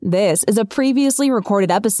This is a previously recorded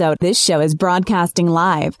episode. This show is broadcasting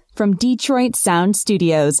live from Detroit Sound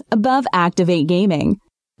Studios above Activate Gaming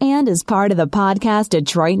and is part of the Podcast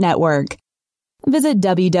Detroit Network. Visit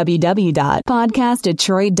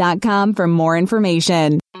www.podcastdetroit.com for more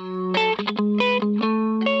information.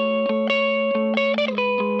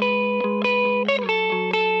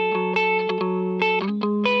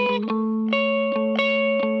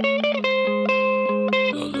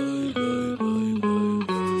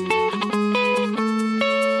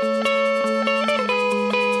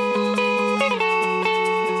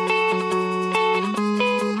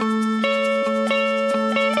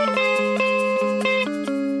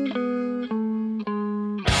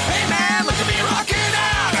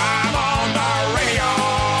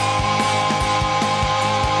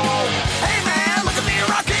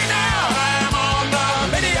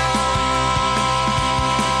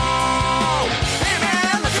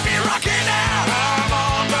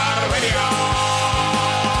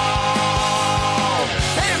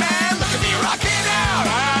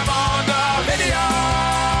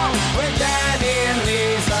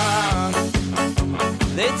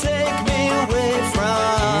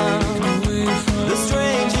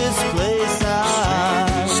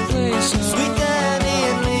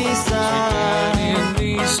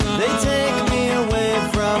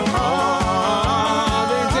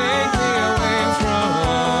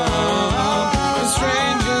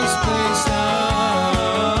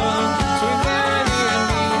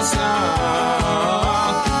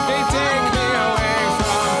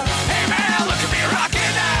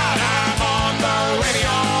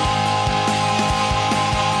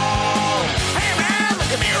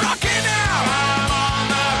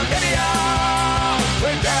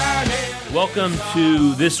 Welcome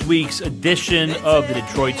to this week's edition of the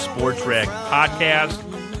Detroit Sports Rag podcast,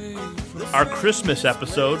 our Christmas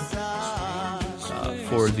episode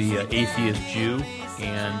for the Atheist Jew.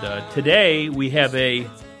 And today we have a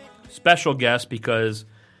special guest because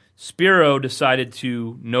Spiro decided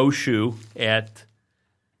to no-shoe at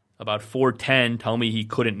about 4:10, tell me he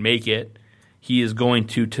couldn't make it. He is going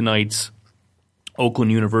to tonight's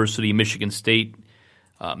Oakland University, Michigan State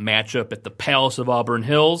matchup at the Palace of Auburn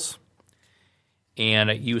Hills. And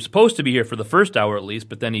he was supposed to be here for the first hour at least,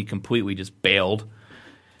 but then he completely just bailed.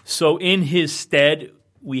 So in his stead,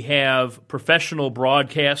 we have professional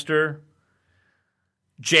broadcaster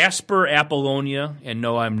Jasper Apollonia. And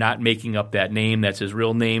no, I'm not making up that name. That's his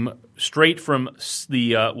real name. Straight from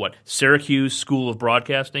the, Syracuse School of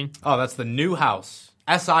Broadcasting. Oh, that's the Newhouse.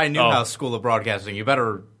 SI Newhouse School of Broadcasting. You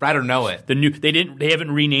better know it. They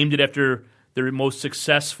haven't renamed it after their most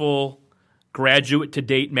successful graduate to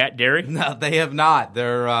date, Matt Derry? No, they have not.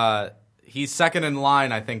 He's second in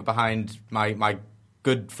line, I think, behind my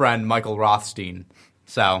good friend Michael Rothstein.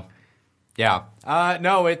 So, yeah.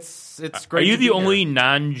 No, it's great. Are you the only here.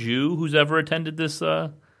 non-Jew who's ever attended this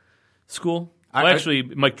school? Actually,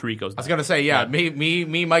 Mike Tirico's. I was going to say, yeah,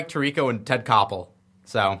 me, Mike Tirico, and Ted Koppel.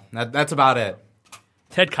 So that's about it.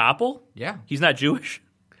 Ted Koppel? Yeah, he's not Jewish.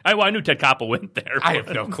 I knew Ted Koppel went there. I have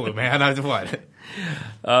no clue, man. What?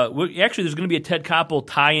 Actually, there's going to be a Ted Koppel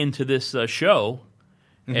tie-in to this show,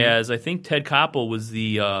 as I think Ted Koppel was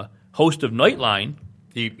the host of Nightline.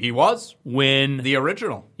 He was when the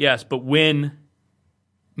original. Yes, but when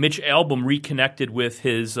Mitch Albom reconnected with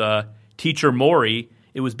his teacher Maury,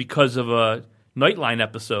 it was because of a Nightline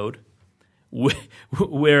episode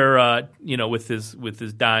where with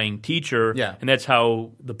his dying teacher, and that's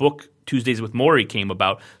how the book Tuesdays with Maury came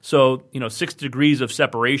about. So, 6 degrees of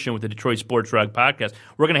separation with the Detroit Sports Rag podcast.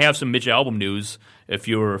 We're going to have some Mitch Albom news. If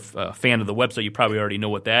you're a fan of the website, you probably already know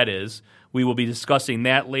what that is. We will be discussing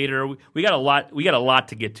that later. We got a lot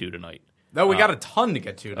to get to tonight. No, we got a ton to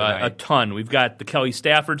get to tonight. A ton. We've got the Kelly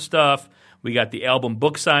Stafford stuff. We got the Albom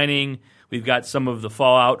book signing. We've got some of the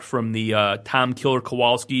fallout from the Tom Killer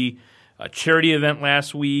Kowalski charity event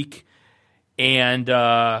last week. And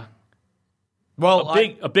a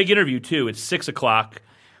big interview, too. It's 6 o'clock.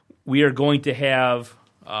 We are going to have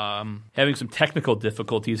having some technical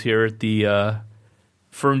difficulties here at the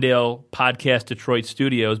Ferndale Podcast Detroit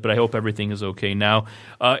Studios, but I hope everything is okay now.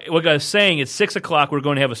 Like I was saying, it's 6 o'clock. We're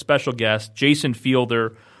going to have a special guest, Jason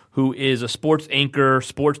Fielder, who is a sports anchor,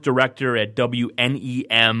 sports director at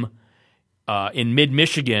WNEM in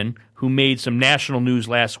mid-Michigan, who made some national news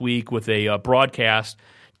last week with a broadcast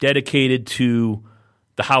dedicated to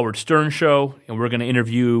the Howard Stern Show, and we're going to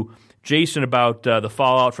interview Jason about the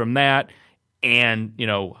fallout from that and,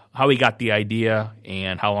 how he got the idea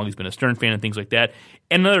and how long he's been a Stern fan and things like that.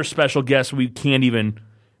 And another special guest we can't even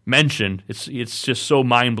mention. It's just so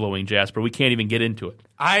mind-blowing, Jasper. We can't even get into it.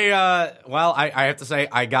 I have to say,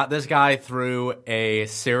 I got this guy through a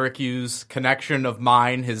Syracuse connection of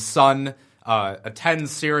mine. His son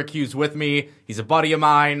attends Syracuse with me. He's a buddy of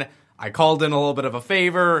mine. I called in a little bit of a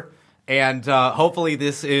favor, and hopefully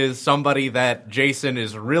this is somebody that Jason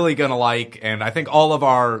is really going to like, and I think all of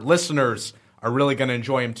our listeners are really going to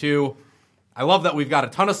enjoy him too. I love that we've got a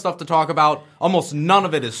ton of stuff to talk about. Almost none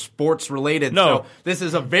of it is sports related. No. So this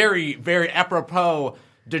is a very, very apropos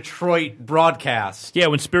Detroit broadcast. Yeah,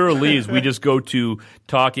 when Spiro leaves, we just go to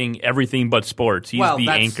talking everything but sports. He's the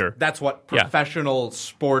anchor. That's what professional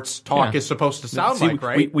sports talk is supposed to sound like,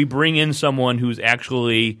 right? We bring in someone who's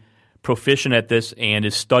actually proficient at this and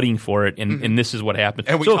is studying for it, and this is what happens.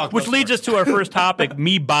 Which leads us to our first topic,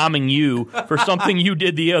 me bombing you for something you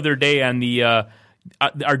did the other day on the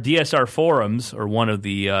our DSR forums, or one of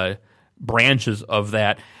the branches of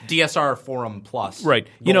that. DSR Forum Plus. Right.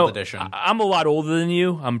 Gold edition. I'm a lot older than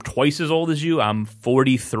you. I'm twice as old as you. I'm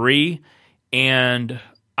 43, and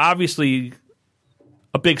obviously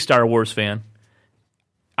a big Star Wars fan.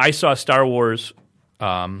 I saw Star Wars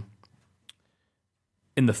in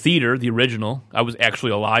the theater, the original. I was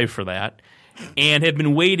actually alive for that, and have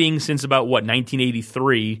been waiting since about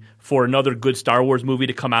 1983 for another good Star Wars movie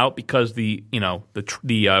to come out, because the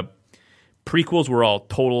prequels were all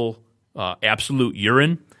total absolute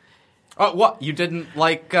urine. What? You didn't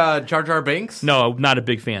like Jar Jar Binks? No, not a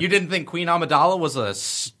big fan. You didn't think Queen Amidala was a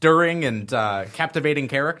stirring and captivating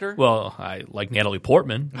character? Well, I like Natalie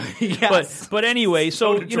Portman. Yes. But anyway,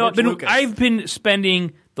 so I've been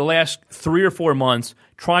spending the last 3 or 4 months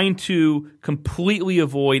trying to completely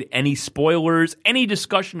avoid any spoilers, any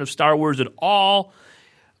discussion of Star Wars at all.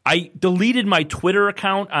 I deleted my Twitter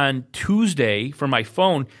account on Tuesday from my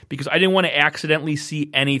phone because I didn't want to accidentally see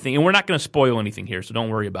anything. And we're not going to spoil anything here, so don't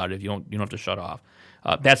worry about it. You don't have to shut off.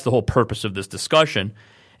 That's the whole purpose of this discussion.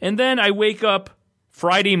 And then I wake up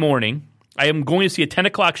Friday morning. I am going to see a 10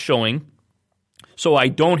 o'clock showing, so I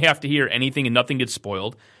don't have to hear anything and nothing gets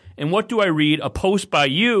spoiled. And what do I read? A post by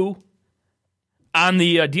you on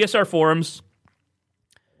the DSR forums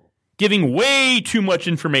giving way too much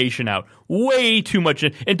information out. Way too much.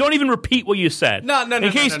 And don't even repeat what you said. No.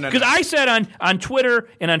 Because I said on Twitter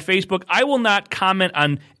and on Facebook, I will not comment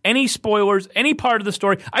on any spoilers, any part of the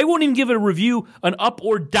story. I won't even give it a review, an up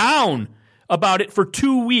or down about it for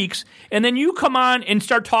 2 weeks. And then you come on and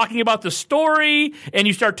start talking about the story, and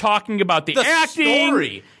you start talking about the acting.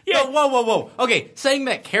 Story? Yeah. No, whoa. Okay, saying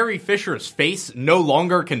that Carrie Fisher's face no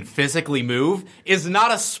longer can physically move is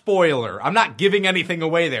not a spoiler. I'm not giving anything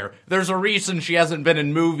away there. There's a reason she hasn't been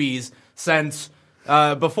in movies since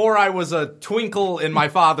before I was a twinkle in my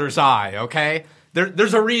father's eye, okay?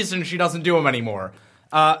 There's a reason she doesn't do them anymore.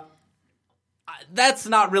 That's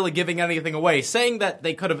not really giving anything away. Saying that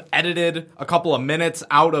they could have edited a couple of minutes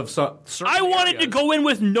out of certain I wanted areas. to go in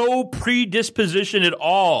with no predisposition at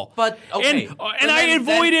all. But, okay. And I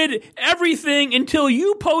avoided everything until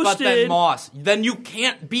you posted. But then, Moss, then you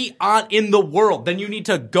can't be in the world. Then you need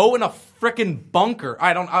to go in a frickin' bunker.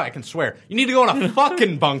 I can swear. You need to go in a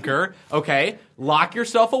fucking bunker, okay? Lock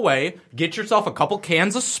yourself away, get yourself a couple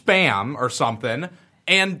cans of Spam or something,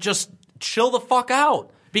 and just chill the fuck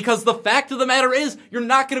out. Because the fact of the matter is, you're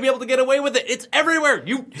not going to be able to get away with it. It's everywhere.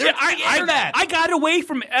 Internet. I got away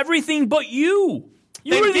from everything but you.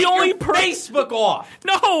 You were the only person. Facebook off.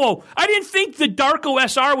 No, I didn't think the Darko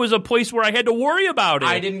SR was a place where I had to worry about it.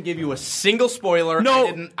 I didn't give you a single spoiler.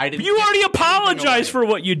 No, I didn't. You already apologized for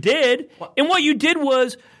what you did. What? And what you did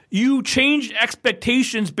was you changed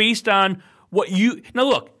expectations based on what you... Now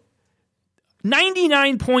look,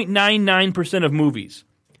 99.99% of movies,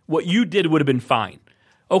 what you did would have been fine.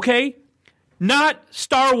 Okay? Not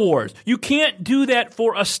Star Wars. You can't do that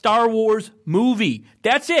for a Star Wars movie.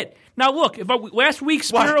 That's it. Now, look, last week,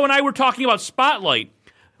 Spiro and I were talking about Spotlight,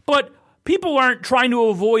 but people aren't trying to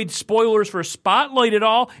avoid spoilers for Spotlight at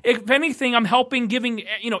all. If anything, I'm helping giving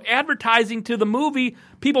advertising to the movie.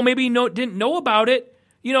 People maybe didn't know about it.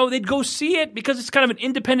 They'd go see it because it's kind of an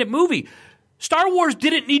independent movie. Star Wars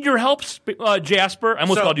didn't need your help, Jasper. I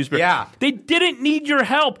almost called you Spiro. Yeah. They didn't need your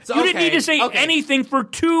help. You didn't need to say anything for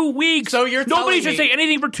 2 weeks. So Nobody should say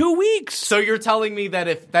anything for 2 wefor So you're telling me that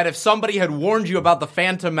if somebody had warned you about the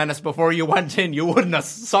Phantom Menace before you went in, you wouldn't have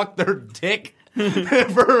sucked their dick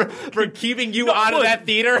for keeping you out of that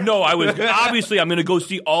theater? No, I was obviously I'm going to go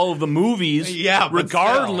see all of the movies,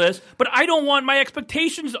 regardless. But I don't want my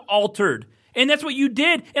expectations altered. And that's what you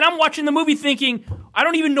did. And I'm watching the movie thinking, I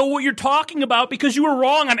don't even know what you're talking about because you were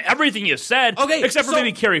wrong on everything you said. Okay, except for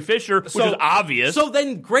maybe Carrie Fisher, which is obvious. So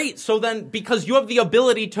then, great. So then, because you have the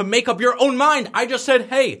ability to make up your own mind, I just said,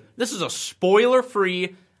 hey, this is a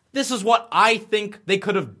spoiler-free, This is what I think they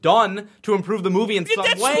could have done to improve the movie in some way.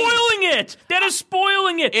 That's spoiling it. That is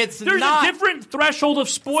spoiling it. There's a different threshold of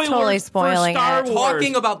spoiler totally spoiling for Star Wars.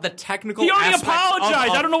 Talking about the technical he already aspects apologized.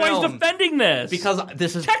 of I don't know why film. he's defending this. Because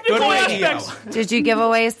this is technical good radio. aspects. Did you give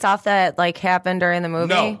away stuff that happened during the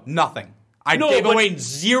movie? No, nothing. I gave away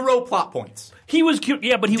 0 plot points. He was, but he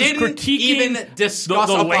was Didn't critiquing even discuss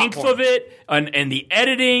the a length plot point. of it and the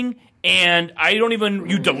editing. And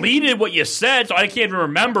you deleted what you said, so I can't even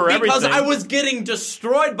remember everything. Because I was getting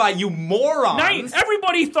destroyed by you morons.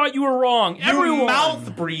 Everybody thought you were wrong. You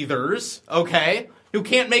mouth breathers, okay, who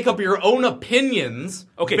can't make up your own opinions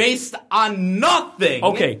based on nothing.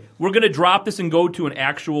 Okay, we're going to drop this and go to an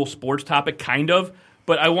actual sports topic, kind of.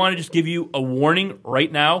 But I want to just give you a warning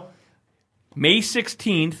right now. May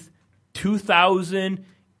 16th,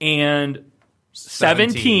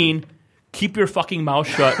 2017. Keep your fucking mouth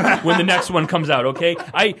shut when the next one comes out, okay?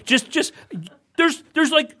 There's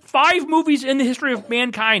like 5 movies in the history of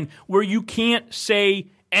mankind where you can't say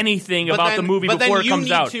anything about the movie before it comes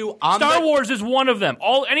out. Star Wars is one of them.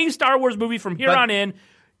 Any Star Wars movie from here on in,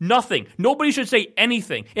 nothing. Nobody should say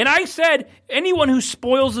anything. And I said anyone who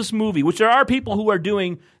spoils this movie, which there are people who are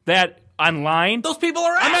doing that online. Those people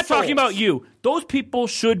are assholes. I'm not talking about you. Those people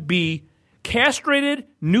should be castrated,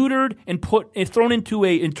 neutered, and thrown into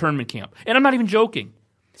a internment camp. And I'm not even joking.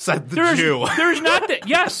 Said the Jew. There's not that.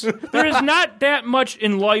 Yes, there is not that much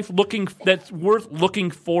in life that's worth looking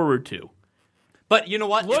forward to. But you know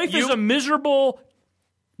what? Life is a miserable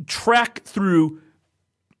trek through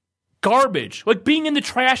garbage, like being in the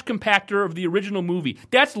trash compactor of the original movie.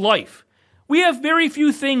 That's life. We have very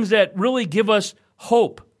few things that really give us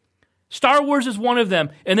hope. Star Wars is one of them,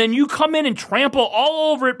 and then you come in and trample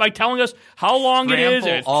all over it by telling us how long it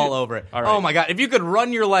is. All over it. All right. Oh my God! If you could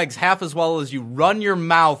run your legs half as well as you run your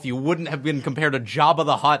mouth, you wouldn't have been compared to Jabba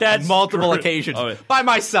the Hutt on multiple occasions by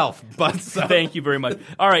myself. But thank you very much.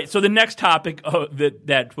 All right, so the next topic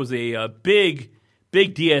that was a big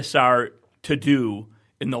DSR to do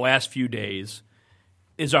in the last few days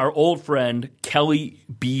is our old friend Kelly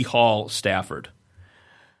B. Hall Stafford.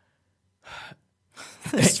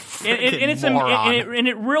 And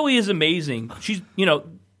it really is amazing. She's,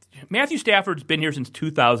 Matthew Stafford's been here since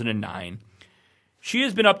 2009. She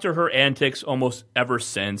has been up to her antics almost ever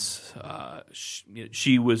since.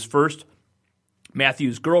 She was first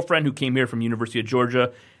Matthew's girlfriend who came here from University of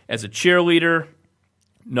Georgia as a cheerleader.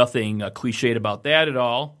 Nothing cliched about that at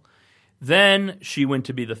all. Then she went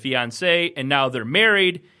to be the fiancé, and now they're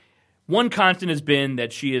married. One constant has been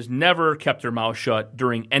that she has never kept her mouth shut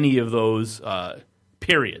during any of those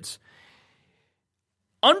periods.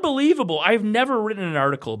 Unbelievable. I've never written an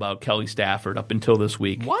article about Kelly Stafford up until this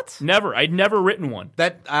week. What? Never. I'd never written one.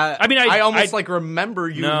 I almost remember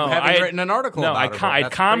you having written an article about her. I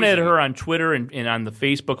commented her on Twitter and on the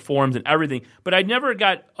Facebook forums and everything, but I never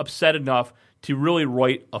got upset enough to really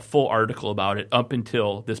write a full article about it up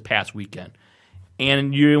until this past weekend.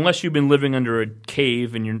 And unless you've been living under a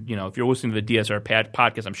cave and if you're listening to the DSR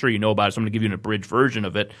podcast, I'm sure you know about it, so I'm going to give you an abridged version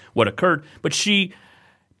of it, what occurred. But she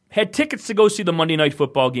had tickets to go see the Monday Night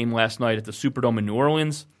Football game last night at the Superdome in New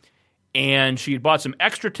Orleans, and she had bought some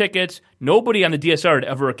extra tickets. Nobody on the DSR had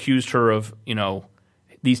ever accused her of,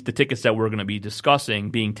 the tickets that we're going to be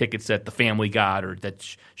discussing being tickets that the family got or that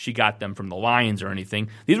she got them from the Lions or anything.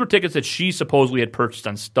 These were tickets that she supposedly had purchased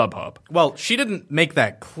on StubHub. Well, she didn't make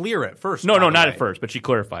that clear at first. No, not at first, but she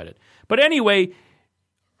clarified it. But anyway,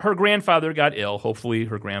 her grandfather got ill. Hopefully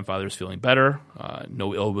her grandfather's feeling better.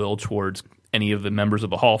 No ill will towards any of the members of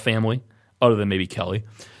the Hall family, other than maybe Kelly.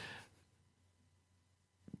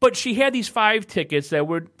 But she had these 5 tickets that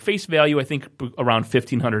were face value, I think, around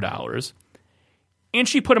 $1,500. And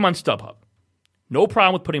she put them on StubHub. No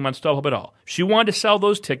problem with putting them on StubHub at all. She wanted to sell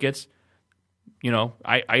those tickets.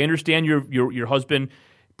 I understand your husband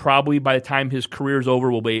probably by the time his career is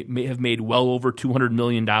over may have made well over $200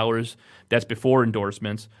 million. That's before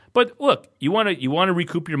endorsements. But look, you want to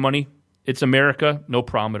recoup your money. It's America, no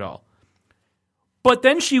problem at all. But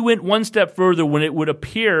then she went one step further when it would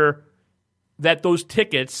appear that those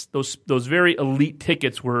tickets, those very elite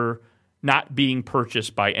tickets, were not being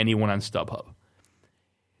purchased by anyone on StubHub.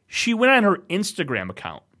 She went on her Instagram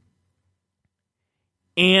account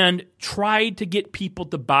and tried to get people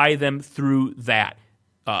to buy them through that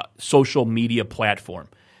social media platform.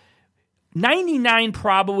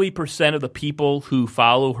 99% of the people who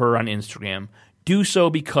follow her on Instagram do so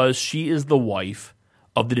because she is the wife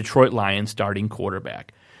of the Detroit Lions starting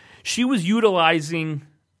quarterback. She was utilizing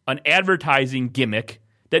an advertising gimmick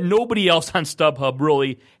that nobody else on StubHub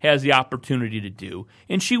really has the opportunity to do.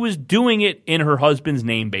 And she was doing it in her husband's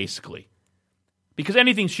name, basically. Because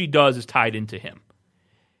anything she does is tied into him.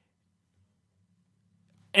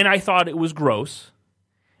 And I thought it was gross.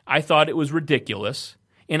 I thought it was ridiculous.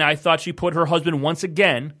 And I thought she put her husband once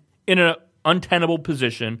again in an untenable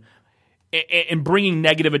position and bringing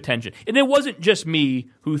negative attention. And it wasn't just me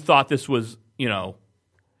who thought this was,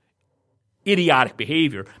 idiotic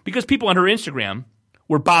behavior, because people on her Instagram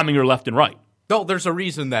were bombing her left and right. No, there's a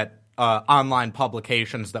reason that online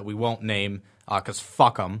publications that we won't name, because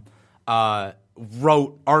fuck them,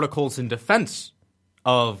 wrote articles in defense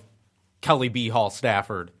of Kelly B. Hall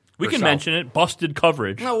Stafford. We can mention it. Busted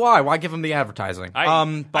coverage. No, why? Why give them the advertising?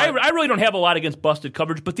 I really don't have a lot against busted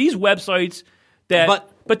coverage, but these websites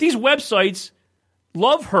but these websites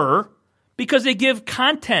love her because they give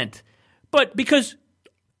content. But because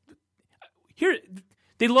here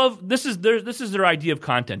they love this is their idea of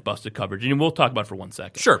content, busted coverage, and we'll talk about it for 1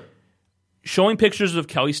 second. Sure. Showing pictures of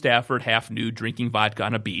Kelly Stafford half nude drinking vodka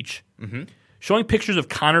on a beach. Mm-hmm. Showing pictures of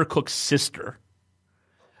Connor Cook's sister.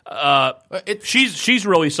 She's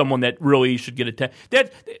really someone that really should get attention.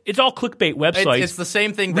 It's all clickbait websites. It's the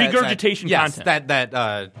same thing. Regurgitation content. Yes,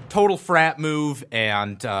 that total frat move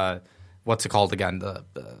and what's it called again? The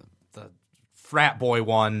frat boy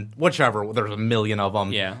one, whichever. There's a million of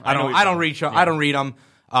them. Yeah, I don't read them.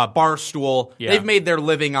 Barstool. Yeah. They've made their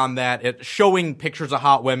living on that. Showing pictures of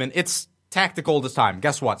hot women. It's tactical this time.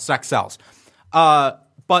 Guess what? Sex sells.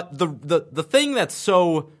 But the thing that's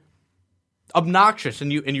so obnoxious,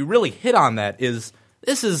 and you really hit on that, is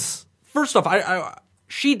this is first off,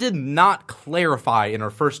 she did not clarify in her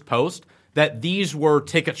first post that these were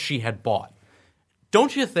tickets she had bought.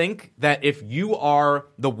 Don't you think that if you are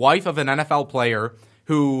the wife of an NFL player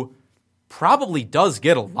who probably does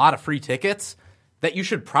get a lot of free tickets, that you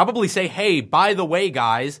should probably say, hey, by the way,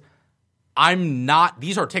 guys,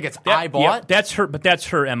 these are tickets I bought? Yeah, that's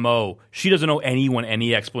her MO. She doesn't owe anyone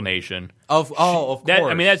any explanation. Of course.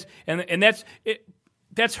 I mean,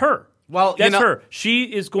 that's her. Well, that's her. She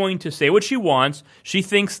is going to say what she wants. She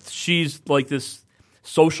thinks she's like this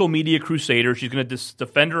social media crusader. She's going to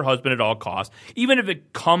defend her husband at all costs, even if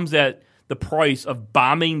it comes at the price of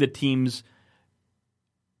bombing the team's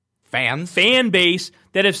fan base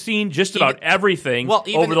that have seen just about everything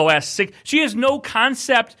over the last 6. She has no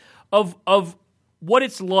concept of what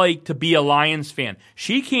it's like to be a Lions fan.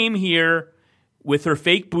 She came here with her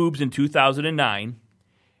fake boobs in 2009,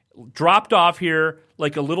 dropped off here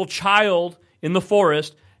like a little child in the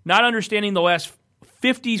forest, not understanding the last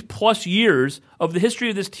 50-plus years of the history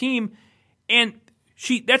of this team, and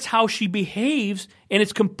that's how she behaves, and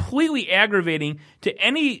it's completely aggravating to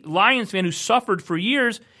any Lions fan who suffered for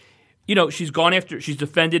years. She's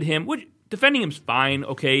defended him. Defending him's fine,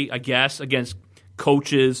 okay, I guess, against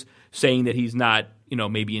coaches saying that he's not,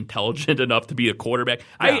 maybe intelligent enough to be a quarterback.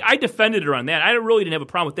 Yeah. I defended her on that. I really didn't have a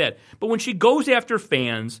problem with that. But when she goes after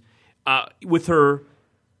fans with her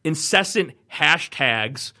incessant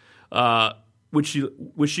hashtags, which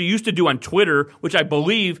she used to do on Twitter, which I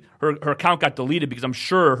believe her account got deleted because I'm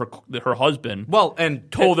sure her husband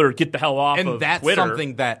told her to get the hell off of Twitter. And that's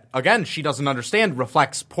something that, again, she doesn't understand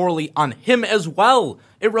reflects poorly on him as well.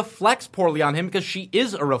 It reflects poorly on him because she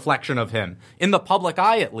is a reflection of him, in the public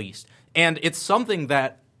eye at least. And it's something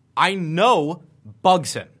that I know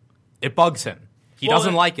bugs him. It bugs him. He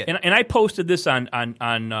doesn't like it. And I posted this on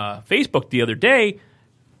Facebook the other day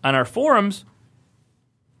on our forums.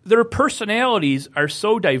 Their personalities are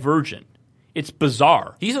so divergent. It's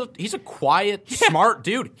bizarre. He's a quiet, smart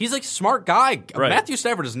dude. He's a smart guy. Right. Matthew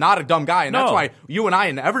Stafford is not a dumb guy, and that's why you and I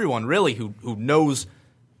and everyone really who knows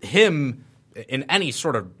him in any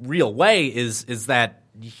sort of real way is that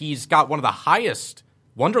he's got one of the highest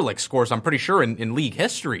Wonderlic scores, I'm pretty sure, in league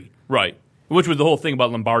history. Right. Which was the whole thing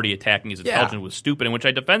about Lombardi attacking his intelligence was stupid, and which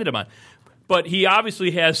I defended him on. But he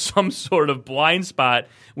obviously has some sort of blind spot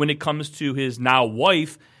when it comes to his now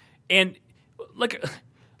wife. And like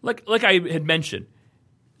I had mentioned,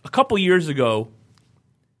 a couple years ago,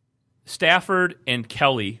 Stafford and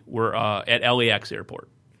Kelly were at LAX airport.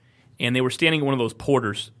 And they were standing at one of those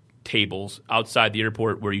porter's tables outside the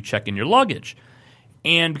airport where you check in your luggage.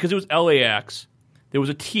 And because it was LAX, there was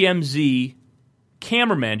a TMZ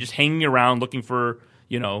cameraman just hanging around looking for,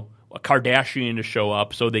 a Kardashian to show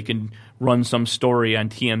up so they can run some story on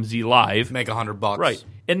TMZ Live. Make $100. Right.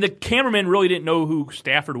 And the cameraman really didn't know who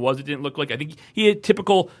Stafford was. It didn't look like, I think he had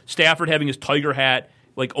typical Stafford having his tiger hat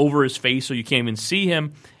like over his face so you can't even see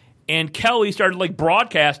him. And Kelly started like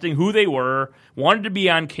broadcasting who they were, wanted to be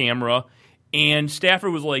on camera, and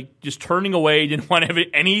Stafford was like just turning away, didn't want to have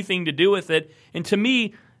anything to do with it. And to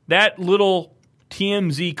me, that little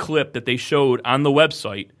TMZ clip that they showed on the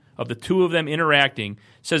website of the two of them interacting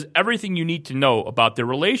says everything you need to know about their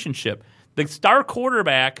relationship. The star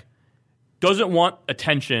quarterback doesn't want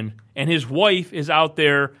attention, and his wife is out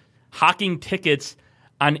there hawking tickets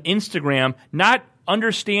on Instagram, not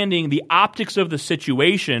understanding the optics of the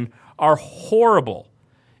situation are horrible.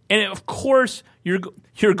 And of course,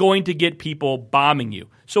 you're going to get people bombing you.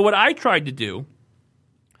 So what I tried to do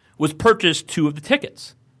was purchase 2 of the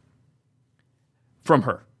tickets from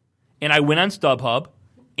her. And I went on StubHub,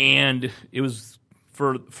 and it was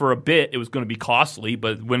for a bit, it was going to be costly,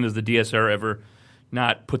 but when does the DSR ever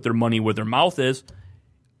not put their money where their mouth is?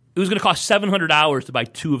 It was going to cost $700 to buy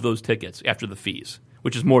 2 of those tickets after the fees,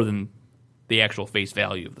 which is more than the actual face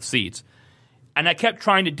value of the seats. And I kept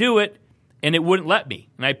trying to do it, and it wouldn't let me.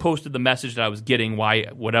 And I posted the message that I was getting,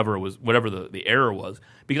 whatever the error was,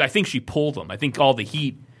 because I think she pulled them. I think all the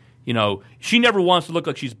heat, she never wants to look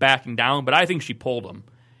like she's backing down, but I think she pulled them,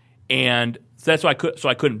 and that's why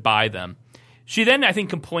I couldn't buy them. She then, I think,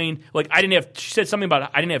 complained she said something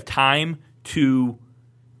about I didn't have time to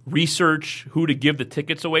research who to give the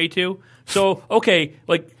tickets away to. So okay,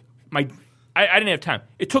 I didn't have time.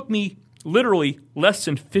 It took me literally less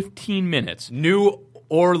than 15 minutes. New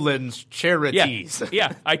Orleans Charities.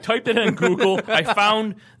 Yeah. I typed it in Google. I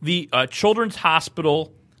found the Children's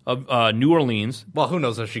Hospital of New Orleans. Well, who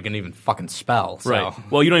knows if she can even fucking spell. So.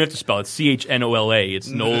 Right. Well, you don't have to spell it. CHNOLA. It's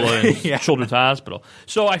NOLA Yeah. Children's Hospital.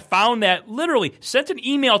 So I found that, literally sent an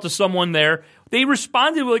email to someone there. They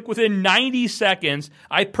responded within 90 seconds.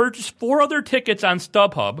 I purchased 4 other tickets on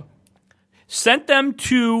StubHub, sent them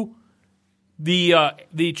to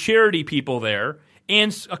the charity people there,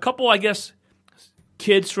 and a couple, I guess,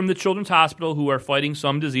 kids from the Children's Hospital who are fighting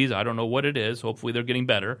some disease. I don't know what it is. Hopefully they're getting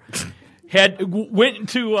better. Went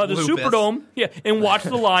to the Lupus. Superdome, and watched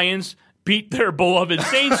the Lions beat their beloved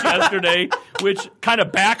Saints yesterday, which kind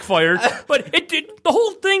of backfired. But it did the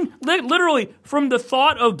whole thing, literally, from the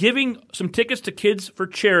thought of giving some tickets to kids for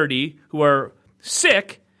charity who are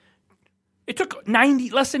sick. It took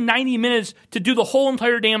less than 90 minutes to do the whole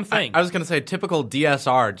entire damn thing. I was going to say, typical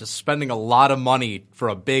DSR, just spending a lot of money for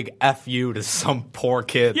a big FU to some poor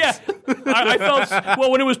kids. Yeah. I felt,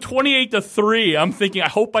 when it was 28-3, I'm thinking, I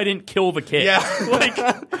hope I didn't kill the kid. Yeah.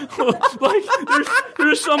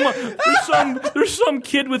 There's some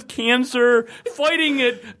kid with cancer fighting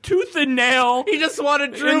it tooth and nail. He just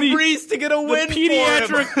wanted Drew Brees to get a win for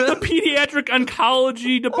him. The pediatric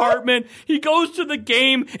oncology department. He goes to the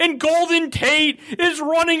game, and Golden Tate is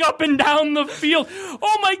running up and down the field.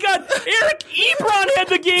 Oh my God! Eric Ebron had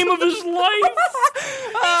the game of his life.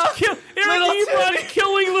 Eric Ebron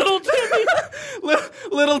killing little Timmy.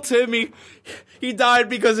 Little Timmy. He died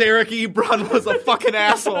because Eric Ebron was a fucking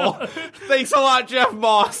asshole. Thanks a lot, Jeff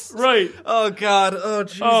Moss. Right. Oh God. Oh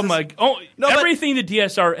Jesus. Oh my. Everything the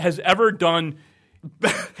DSR has ever done.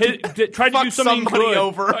 Tried to do something good.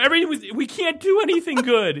 Over. We can't do anything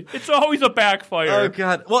good. It's always a backfire. Oh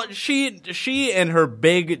God. Well, she and her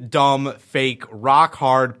big, dumb, fake, rock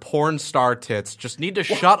hard porn star tits just need to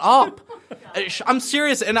shut up. I'm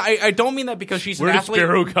serious, and I don't mean that because she's Where an did athlete.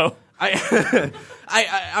 Sparrow go?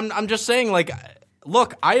 I'm just saying,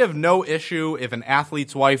 look, I have no issue if an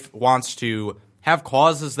athlete's wife wants to have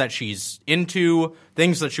causes that she's into,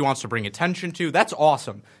 things that she wants to bring attention to. That's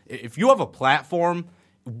awesome. If you have a platform,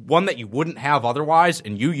 one that you wouldn't have otherwise,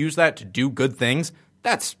 and you use that to do good things,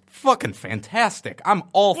 that's fucking fantastic. I'm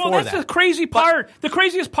all for that. Well, that's the crazy part. The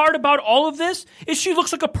craziest part about all of this is she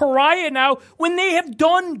looks like a pariah now when they have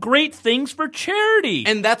done great things for charity.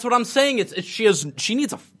 And that's what I'm saying. She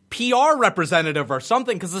needs a PR representative or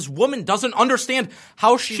something, because this woman doesn't understand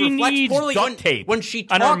how she reflects needs poorly duct tape when she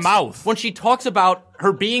on her mouth. When she talks about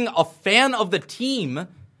her being a fan of the team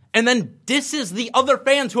and then disses the other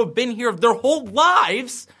fans who have been here their whole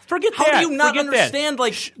lives. Forget how that. How do you not understand?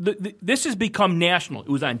 This has become national. It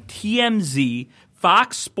was on TMZ,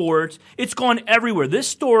 Fox Sports. It's gone everywhere. This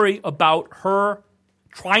story about her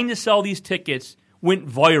trying to sell these tickets went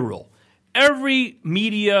viral. Every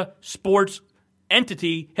media sports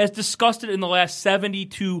entity has discussed it in the last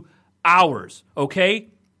 72 hours. Okay,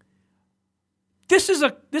 this is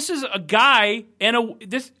a guy and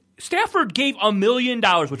Stafford gave $1 million,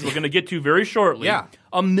 which we're going to get to very shortly. Yeah,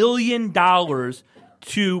 $1 million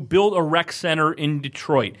to build a rec center in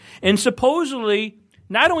Detroit, and supposedly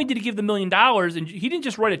not only did he give the $1 million, and he didn't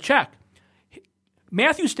just write a check.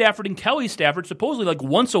 Matthew Stafford and Kelly Stafford supposedly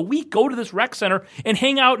once a week go to this rec center and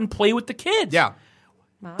hang out and play with the kids. Yeah,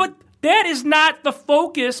 but that is not the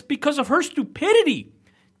focus because of her stupidity.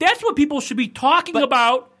 That's what people should be talking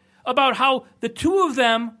about how the two of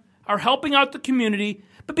them are helping out the community,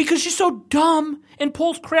 but because she's so dumb and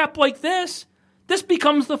pulls crap like this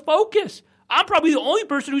becomes the focus. I'm probably the only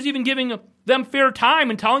person who's even giving them fair time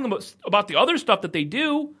and telling them about the other stuff that they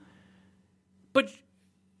do. But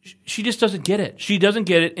she just doesn't get it. She doesn't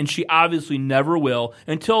get it, and she obviously never will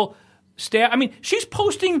until she's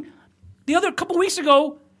posting a couple weeks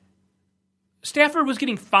ago, Stafford was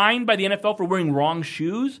getting fined by the NFL for wearing wrong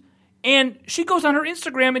shoes, and she goes on her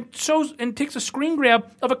Instagram and shows and takes a screen grab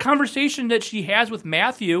of a conversation that she has with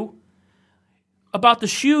Matthew about the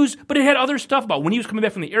shoes, but it had other stuff about when he was coming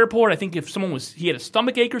back from the airport. I think if he had a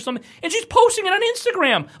stomach ache or something, and she's posting it on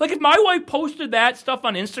Instagram. Like if my wife posted that stuff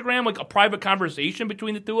on Instagram, like a private conversation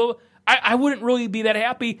between the two of us, I wouldn't really be that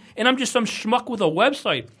happy, and I'm just some schmuck with a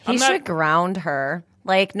website. He should ground her.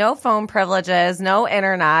 Like, no phone privileges, no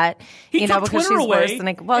internet. He took because Twitter she's away, worse than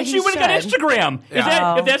and she went and got Instagram.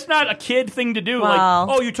 Yeah. If that's not a kid thing to do, Well.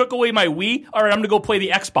 like, you took away my Wii? All right, I'm going to go play the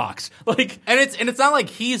Xbox. Like, And it's not like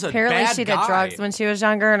he's a Apparently bad she guy. did drugs when she was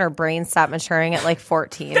younger, and her brain stopped maturing at like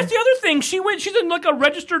 14. that's the other thing. She's like a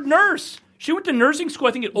registered nurse. She went to nursing school,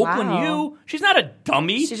 I think, at Oakland U. She's not a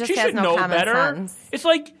dummy. She just should has no know common better. sense. It's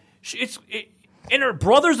like and her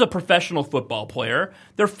brother's a professional football player.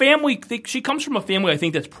 Their family, she comes from a family I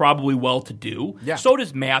think that's probably well-to-do. Yeah. So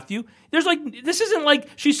does Matthew. This isn't like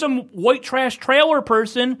she's some white trash trailer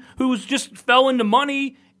person who's just fell into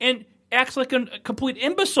money and acts like a complete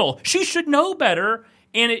imbecile. She should know better,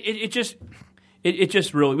 and it just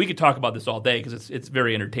really, we could talk about this all day because it's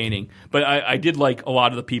very entertaining. But I did like a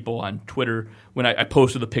lot of the people on Twitter when I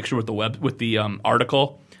posted the picture with the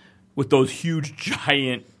article with those huge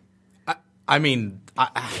giant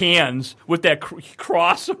cans with that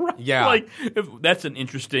cross around. Yeah. Like that's an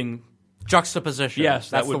interesting Juxtaposition. Yes,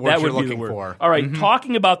 that's that the would, word that you're would be looking the word. for. All right,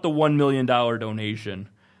 talking about the $1 million donation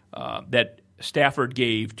that Stafford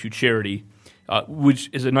gave to charity, which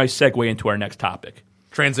is a nice segue into our next topic.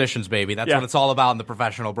 Transitions, baby. That's Yeah. what it's all about in the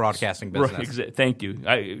professional broadcasting business. Right, thank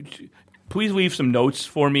you. Please leave some notes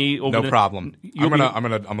for me. No problem. You'll I'm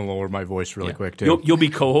gonna lower my voice really quick too. You'll be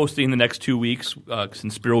co-hosting the next 2 weeks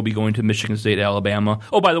since Spiro will be going to Michigan State, Alabama.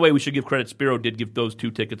 Oh, by the way, we should give credit. Spiro did give those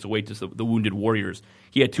 2 tickets away to the Wounded Warriors.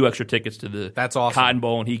 He had 2 extra tickets to the That's awesome. Cotton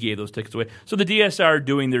Bowl, and he gave those tickets away. So the DSR are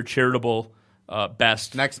doing their charitable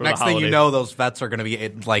best. Next for the thing you holidays. know, those vets are going to be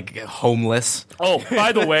like homeless. Oh,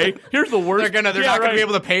 by the way, here's the worst. They're not going to be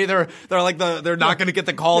able to pay they're not going to get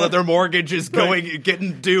the call that their mortgage is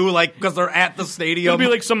getting due, like because they're at the stadium. It'll be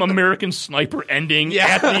like some American Sniper ending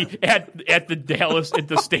at the Dallas at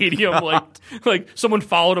the stadium, like someone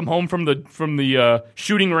followed him home from the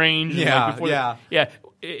shooting range. Yeah.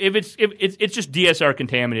 If it's just DSR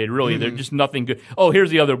contaminated, really, they're just nothing good. Oh, here's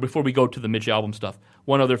the other. Before we go to the Mitch Albom stuff,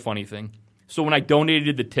 one other funny thing. So when I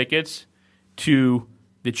donated the tickets to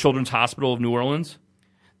the Children's Hospital of New Orleans,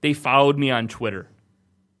 they followed me on Twitter.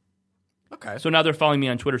 Okay. So now they're following me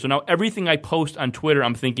on Twitter. So now everything I post on Twitter,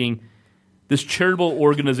 I'm thinking, this charitable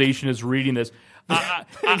organization is reading this.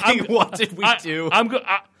 What did we do?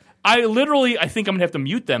 I literally, I think I'm going to have to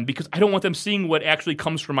mute them because I don't want them seeing what actually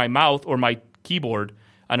comes from my mouth or my keyboard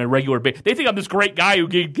on a regular basis. They think I'm this great guy who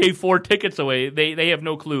gave 4 tickets away. They have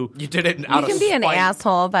no clue. You did it You out of can be an spite.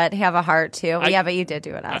 asshole, but have a heart too. But you did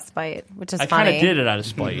do it out of spite, which is I funny. kind of did it out of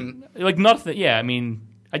spite. Like nothing. Yeah, I mean,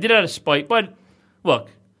 I did it out of spite. But look,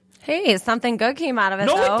 Hey, something good came out of it.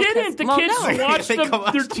 no, though, it didn't. The 'cause- kids no. watched They come their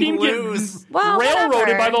out to team lose. get Well,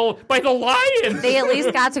 railroaded whatever. by the Lions. They at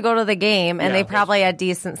least got to go to the game, and Yeah, they probably had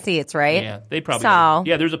decent seats, right? Yeah, they probably. So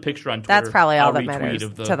yeah, there's a picture on Twitter. that's probably all I'll that retweet matters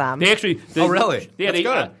of to them. They actually. Oh, really? Yeah, That's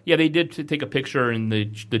good. they did take a picture, and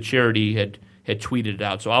the charity had tweeted it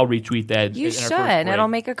out. So I'll retweet that. You in our first should. break. It'll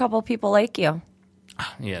make a couple people like you.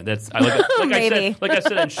 Yeah, that's like Maybe. I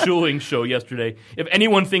said on Schuling's show yesterday. If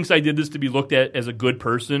anyone thinks I did this to be looked at as a good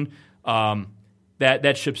person,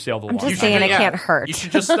 that ship sailed the water. just saying it can't hurt. You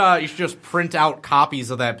should just print out copies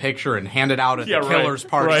of that picture and hand it out at the killer's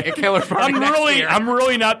party. Right. At killer's party next year. I'm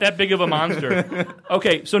really not that big of a monster.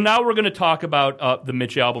 Okay, so now we're going to talk about the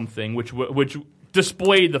Mitch Albom thing, which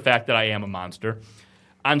displayed the fact that I am a monster.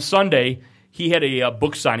 On Sunday, he had a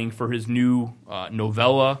book signing for his new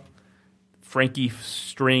novella. Frankie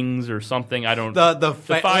Strings or something. I don't. The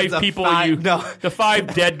 5 people the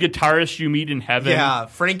 5 dead guitarists you meet in heaven. Yeah,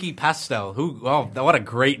 Frankie Pesto. What a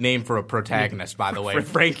great name for a protagonist, by the way.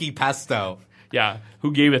 Frankie Pesto. Yeah,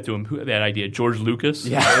 who gave it to him? That idea, George Lucas.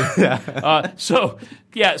 Yeah. So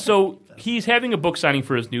he's having a book signing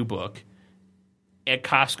for his new book at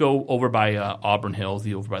Costco over by Auburn Hills,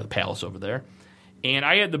 over by the Palace over there. And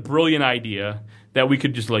I had the brilliant idea that we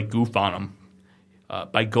could just like goof on him.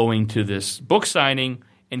 By going to this book signing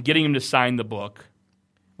and getting him to sign the book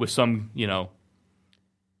with some,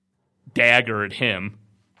 dagger at him.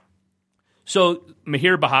 So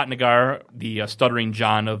Mahir Bhatnagar, the Stuttering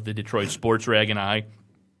John of the Detroit Sports Rag, and I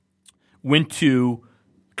went to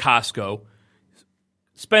Costco,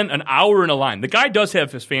 spent an hour in a line. The guy does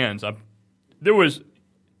have his fans. There was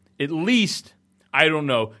at least, I don't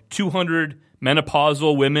know, 200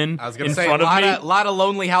 menopausal women I was going in to say, front of me. a lot of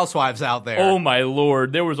lonely housewives out there. Oh, my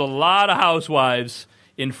Lord. There was a lot of housewives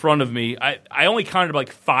in front of me. I only counted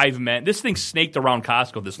like 5 men. This thing snaked around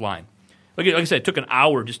Costco, this line. Like I said, it took an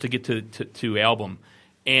hour just to get to Album.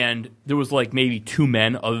 And there was like maybe 2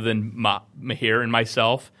 men other than Mahir and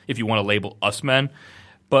myself, if you want to label us men.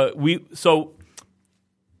 But we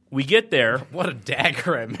get there. What a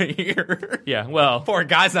dagger at me here. Yeah, well. Poor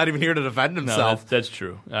guy's not even here to defend himself. No, that's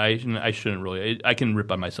true. I shouldn't really. I can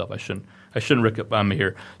rip on myself. I shouldn't rip on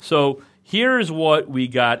Mahir. So here's what we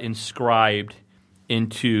got inscribed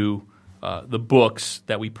into the books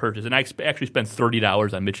that we purchased. And I actually spent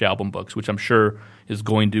 $30 on Mitch Albom books, which I'm sure is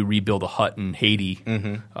going to rebuild a hut in Haiti.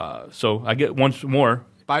 Mm-hmm. So I get once more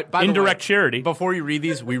by indirect way, charity. Before you read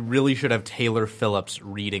these, we really should have Taylor Phillips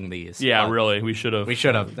reading these. Yeah, really. We should have. We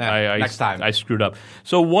should have. Next time. I screwed up.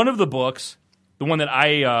 So one of the books, the one that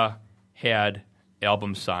I had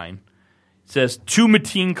Albom sign, says, "To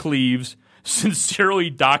Mateen Cleaves, sincerely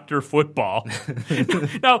Dr. Football."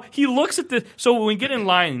 Now, he looks at this. So when we get in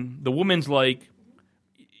line, the woman's like,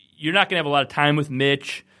 "You're not going to have a lot of time with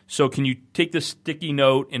Mitch, so can you take this sticky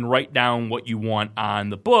note and write down what you want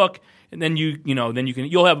on the book? And then you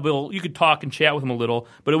could talk and chat with him a little,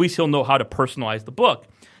 but at least he'll know how to personalize the book."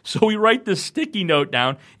 So we write this sticky note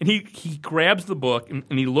down, and he grabs the book and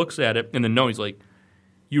he looks at it, and the note, he's like,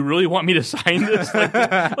 "You really want me to sign this?"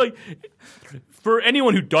 like for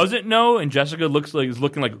anyone who doesn't know, and Jessica is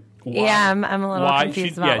looking like, wow. Yeah, I'm a little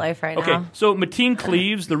confused about life right now. Okay, so Mateen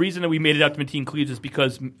Cleaves, the reason that we made it out to Mateen Cleaves is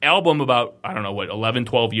because Albom about, 11,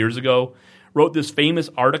 12 years ago, wrote this famous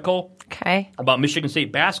article about Michigan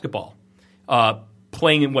State basketball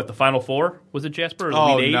playing in, the Final Four? Was it, Jasper? Or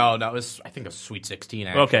Oh, Elite Eight? no, it was, I think, a Sweet 16,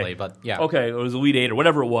 actually. Okay. But, yeah. Okay, it was Elite Eight or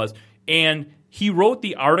whatever it was. And he wrote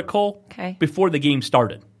the article before the game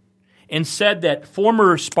started and said that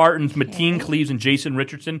former Spartans Mateen Cleaves and Jason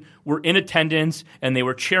Richardson were in attendance and they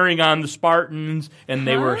were cheering on the Spartans and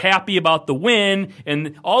they were happy about the win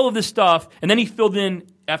and all of this stuff. And then he filled in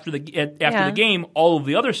after the game all of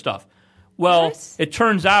the other stuff. Well, it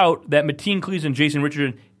turns out that Mateen Cleaves and Jason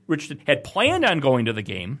Richardson had planned on going to the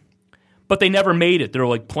game, but they never made it.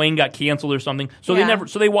 Their plane got canceled or something, so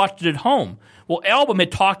they watched it at home. Well, Albom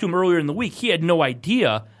had talked to him earlier in the week. He had no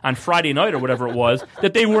idea on Friday night or whatever it was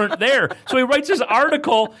that they weren't there. So he writes this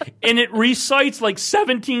article, and it recites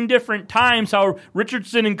 17 different times how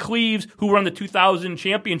Richardson and Cleaves, who were on the 2000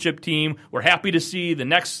 championship team, were happy to see the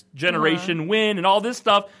next generation win and all this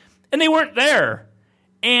stuff, and they weren't there.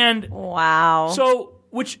 And wow. So,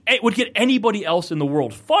 which would get anybody else in the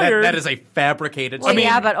world fired. That is a fabricated. Well,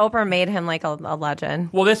 but Oprah made him like a legend.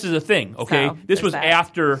 Well, this is the thing, okay? So,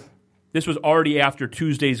 this was already after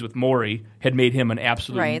Tuesdays with Maury had made him an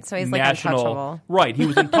absolute so he's national, untouchable. Right, he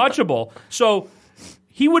was untouchable. So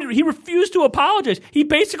he refused to apologize. He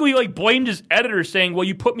basically blamed his editor, saying, "Well,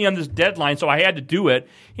 you put me on this deadline, so I had to do it."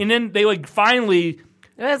 And then they finally.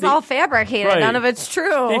 It was all fabricated. Right. None of it's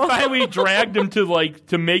true. They finally dragged him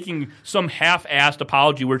to making some half-assed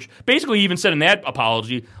apology, which basically even said in that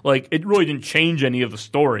apology, it really didn't change any of the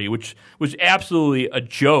story, which was absolutely a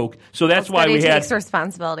joke. So that's why we had takes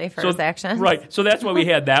responsibility for his actions. Right. So that's why we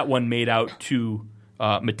had that one made out to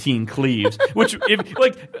Mateen Cleaves, which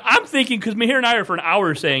I'm thinking, because Mahir and I are for an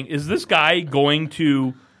hour saying, is this guy going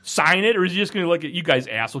to sign it, or is he just going to look at you guys,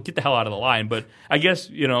 asshole, get the hell out of the line? But I guess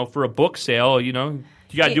for a book sale, you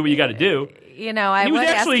got to do what you got to do. I would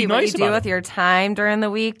ask you what you do with your time during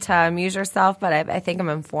the week to amuse yourself, but I think I'm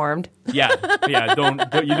informed. Yeah. You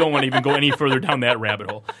don't want to even go any further down that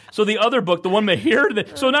rabbit hole. So the other book, the one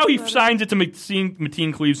Mahir, so now he signs it to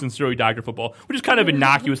Mateen Cleaves, sincerely Dr. Football, which is kind of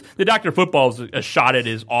innocuous. The Dr. Football is a shot at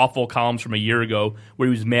his awful columns from a year ago where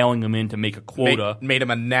he was mailing them in to make a quota. Made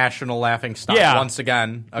him a national laughingstock once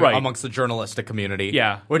again amongst the journalistic community.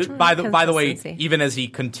 Yeah. Which, by the way, even as he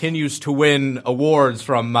continues to win awards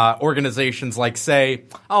from organizations like, say,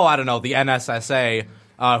 the NSSA,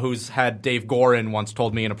 who's had Dave Gorin once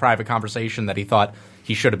told me in a private conversation that he thought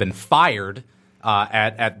he should have been fired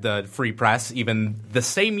at the Free Press, even the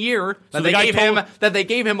same year that they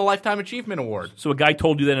gave him a Lifetime Achievement Award. So a guy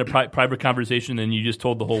told you that in a private conversation, and you just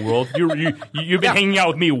told the whole world you've been hanging out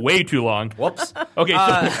with me way too long. Whoops. Okay,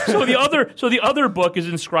 so the other book is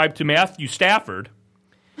inscribed to Matthew Stafford.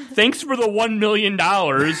 Thanks for the $1 million.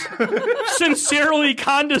 Sincerely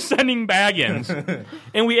condescending Baggins.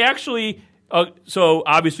 And we actually, so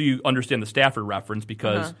obviously you understand the Stafford reference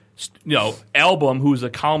because, Albom, who's a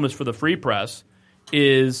columnist for the Free Press,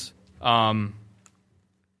 is taking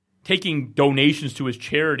taking donations to his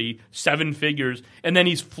charity, 7 figures, and then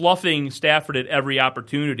he's fluffing Stafford at every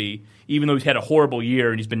opportunity, even though he's had a horrible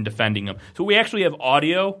year and he's been defending him. So we actually have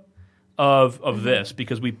audio of this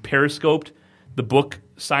because we periscoped the book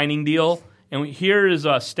signing deal. And here is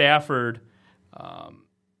Stafford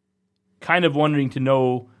kind of wanting to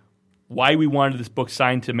know why we wanted this book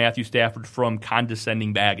signed to Matthew Stafford from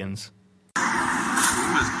Condescending Baggins. Who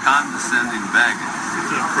is Condescending Baggins?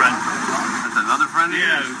 It's a friend. That's another friend?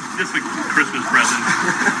 Yeah, just a Christmas present.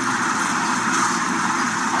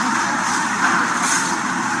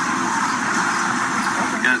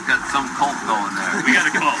 You guys got some cult going there. We got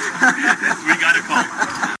a cult.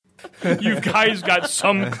 You guys got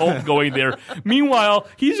some cult going there. Meanwhile,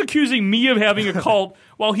 he's accusing me of having a cult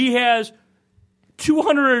while he has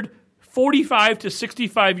 245 to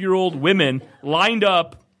 65-year-old women lined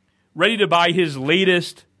up ready to buy his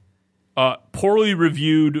latest poorly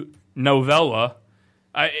reviewed novella.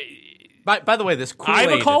 By the way, this Kool-Aid...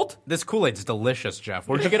 I have a cult? This Kool-Aid's delicious, Jeff.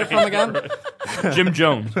 Where'd you get it from again? Jim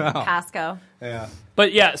Jones. Costco. Yeah.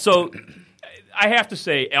 But yeah, so I have to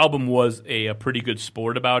say, Album was a pretty good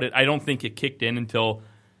sport about it. I don't think it kicked in until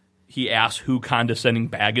he asked who Condescending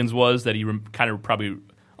Baggins was, that he kind of probably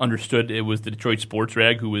understood it was the Detroit Sports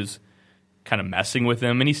Rag who was kind of messing with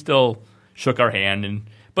him, and he still shook our hand.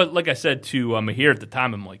 But like I said to Mahir at the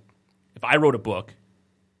time, I'm like, if I wrote a book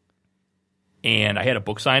and I had a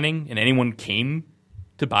book signing and anyone came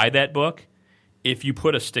to buy that book, if you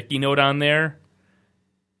put a sticky note on there,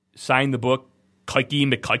 sign the book,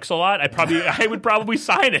 Clicky McClikes-a-lot, I would probably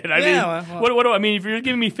sign it. I mean, if you're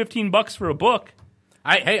giving me $15 for a book,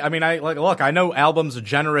 look, I know Album's a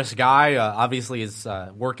generous guy. Obviously, his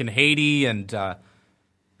work in Haiti, and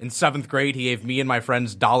in 7th grade, he gave me and my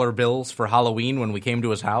friends dollar bills for Halloween when we came to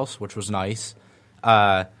his house, which was nice.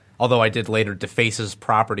 Although I did later deface his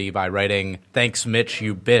property by writing "Thanks, Mitch,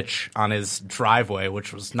 you bitch" on his driveway,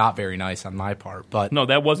 which was not very nice on my part. But no,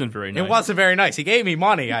 that wasn't very nice. It wasn't very nice. He gave me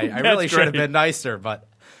money. I really should have been nicer. But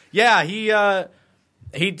yeah, he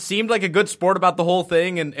seemed like a good sport about the whole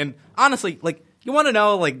thing. And honestly, like, you want to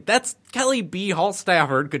know, like, that's Kelly B. Hall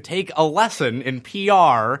Stafford could take a lesson in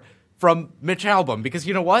PR from Mitch Albom, because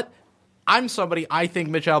you know what? I think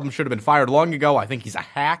Mitch Albom should have been fired long ago. I think he's a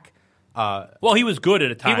hack. Well, he was good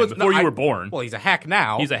at a time before you were born. Well, he's a hack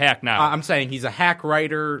now. He's a hack now. I'm saying he's a hack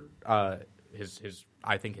writer. I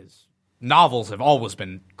think his novels have always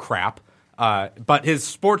been crap. But his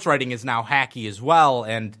sports writing is now hacky as well.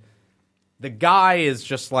 And the guy is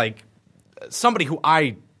just like somebody who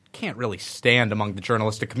I can't really stand among the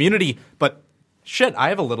journalistic community. But shit, I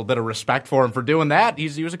have a little bit of respect for him for doing that.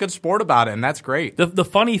 He was a good sport about it, and that's great. The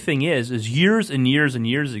funny thing is years and years and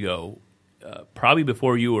years ago, probably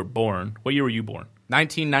before you were born. What year were you born?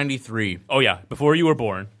 1993. Oh, yeah, before you were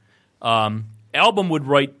born. Album would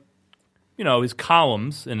write, his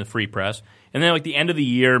columns in the Free Press, and then like the end of the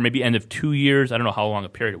year, maybe end of 2 years, I don't know how long a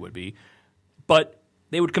period it would be, but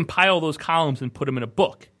they would compile those columns and put them in a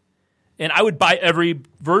book. And I would buy every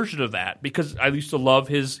version of that because I used to love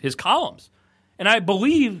his columns. And I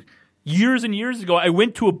believe years and years ago, I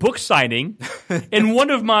went to a book signing, and one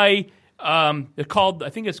of my I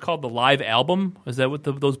think it's called The Live Album. Is that what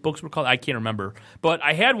those books were called? I can't remember. But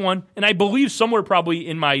I had one, and I believe somewhere probably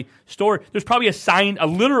in my store, there's probably a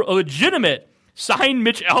legitimate signed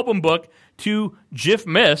Mitch Albom book to Jiff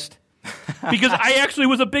Mist, because I actually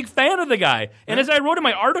was a big fan of the guy. And as I wrote in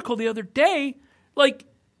my article the other day, like,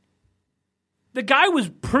 the guy was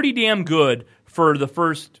pretty damn good for the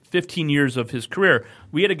first 15 years of his career.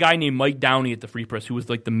 We had a guy named Mike Downey at the Free Press who was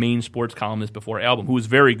like the main sports columnist before Albom, who was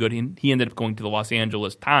very good. He ended up going to the Los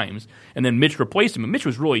Angeles Times, and then Mitch replaced him. And Mitch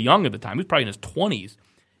was really young at the time. He was probably in his 20s.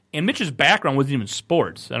 And Mitch's background wasn't even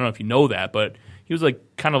sports. I don't know if you know that, but he was like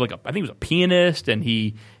kind of like I think he was a pianist, and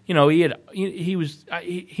he never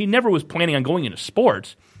was planning on going into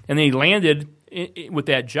sports. And then he landed with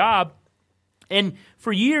that job, and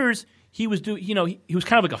for years he was he was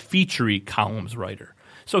kind of like a feature-y columns writer.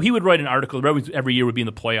 So he would write an article every year would be in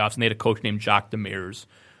the playoffs, and they had a coach named Jacques Demers,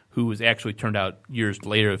 who was actually turned out years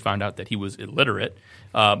later found out that he was illiterate.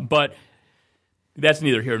 But that's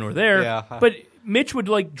neither here nor there. Yeah. But Mitch would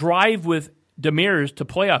like drive with Demers to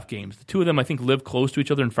playoff games. The two of them, I think, lived close to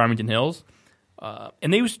each other in Farmington Hills.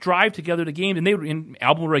 And they would drive together to games, and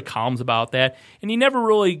Albom would write columns about that. And he never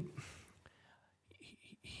really...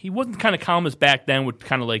 He wasn't the kind of columnist back then would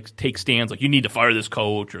kind of like take stands like, you need to fire this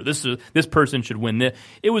coach, or this person should win this.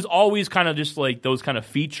 It was always kind of just like those kind of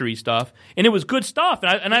feature-y stuff, and it was good stuff,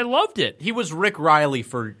 and I loved it. He was Rick Riley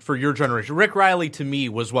for your generation. Rick Riley to me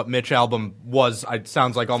was what Mitch Albom was. It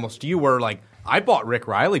sounds like almost you were. Like, I bought Rick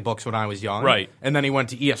Riley books when I was young, right? And then he went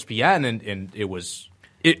to ESPN, and it was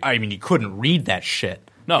you couldn't read that shit.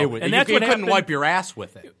 No, and that's what you couldn't wipe your ass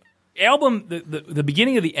with it. Album, the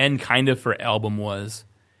beginning of the end kind of for Album was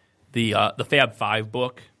the Fab Five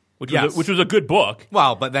book, which was a good book.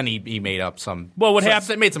 Well, but then he made up some. Well, what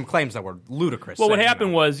happened? Made some claims that were ludicrous. Well, what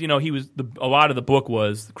happened was, he was a lot of the book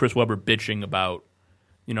was Chris Webber bitching about,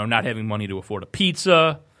 not having money to afford a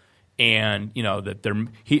pizza, and that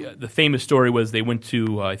the famous story was they went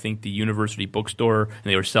to I think the university bookstore and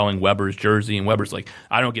they were selling Webber's jersey, and Webber's like,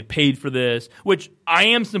 I don't get paid for this, which I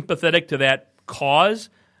am sympathetic to that cause.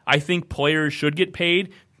 I think players should get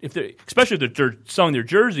paid, especially if they're selling their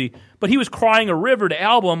jersey. But he was crying a river to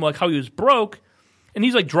Album, like how he was broke, and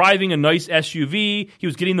he's like driving a nice SUV. He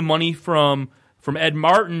was getting the money from Ed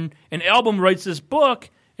Martin, and Album writes this book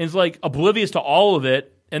and is like oblivious to all of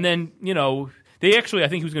it. And then they actually, I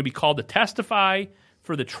think he was going to be called to testify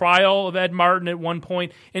for the trial of Ed Martin at one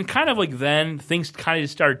point, and kind of like then things kind of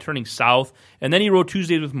just started turning south. And then he wrote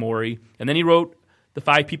Tuesdays with Morrie, and then he wrote The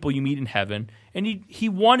 5 People You Meet in Heaven. And he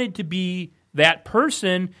wanted to be that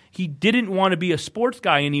person. He didn't want to be a sports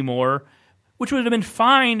guy anymore, which would have been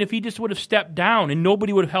fine if he just would have stepped down and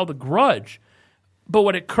nobody would have held a grudge. But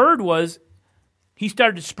what occurred was he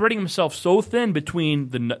started spreading himself so thin between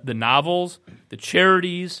the novels, the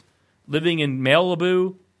charities, living in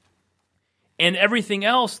Malibu, and everything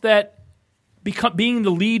else that being the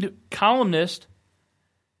lead columnist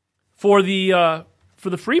for the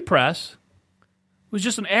Free Press was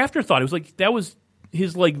just an afterthought. It was like that was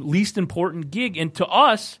his least important gig, and to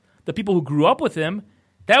us, the people who grew up with him,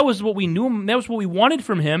 that was what we knew him. That was what we wanted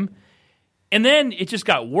from him. And then it just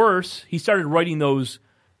got worse. He started writing those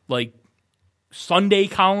Sunday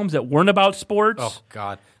columns that weren't about sports. Oh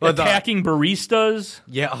God, attacking baristas.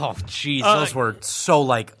 Yeah. Oh jeez, those were so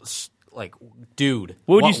dude,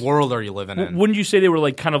 what world are you living in? Wouldn't you say they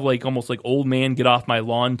were kind of almost like old man get off my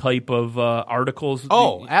lawn type of articles?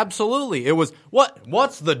 Oh, absolutely. It was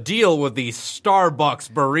what's the deal with these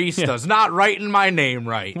Starbucks baristas not writing my name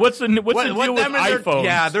right? What's the deal with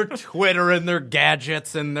iPhones? Their Twitter and their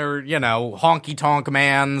gadgets and their honky tonk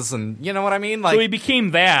mans, and you know what I mean. So he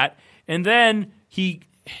became that, and then he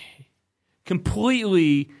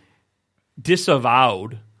completely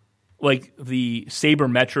disavowed the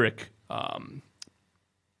sabermetric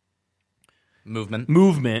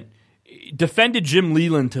movement, defended Jim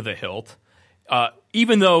Leland to the hilt,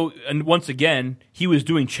 even though, and once again, he was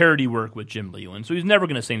doing charity work with Jim Leland, so he's never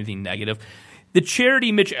going to say anything negative. The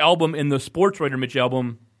charity Mitch Albom and the sports writer Mitch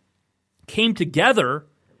Albom came together,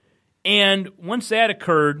 and once that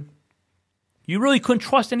occurred, you really couldn't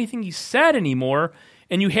trust anything he said anymore.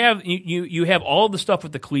 And you have all the stuff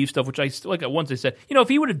with the Cleve stuff, which once I said, if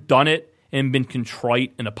he would have done it and been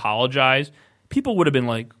contrite and apologized, people would have been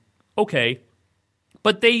like, okay.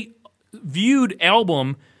 But they viewed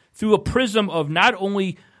Albom through a prism of not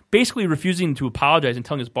only basically refusing to apologize and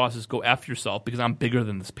telling his bosses, go F yourself because I'm bigger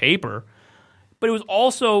than this paper, but it was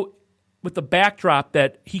also with the backdrop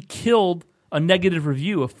that he killed a negative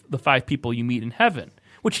review of The 5 People You Meet in Heaven,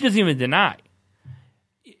 which he doesn't even deny.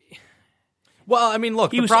 Well, I mean,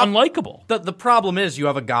 look, he was unlikable. The problem is you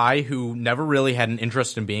have a guy who never really had an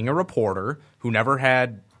interest in being a reporter, who never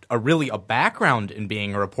had a background in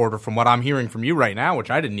being a reporter from what I'm hearing from you right now,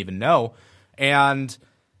 which I didn't even know, and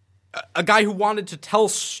a guy who wanted to tell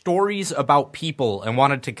stories about people and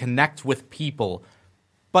wanted to connect with people,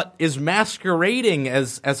 but is masquerading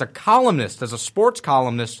as a columnist, as a sports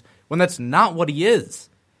columnist, when that's not what he is.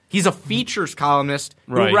 He's a features columnist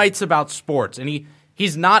who writes about sports, and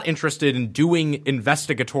he's not interested in doing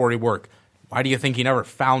investigatory work. Why do you think he never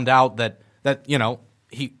found out that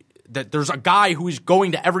there's a guy who he's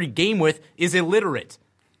going to every game with is illiterate?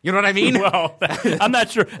 You know what I mean? Well, I'm not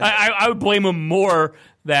sure. I would blame him more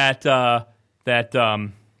that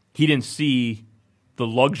he didn't see the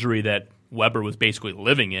luxury that Webber was basically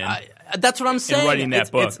living in. That's what I'm saying. In writing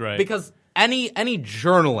that book, right? Because any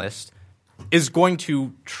journalist is going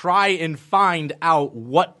to try and find out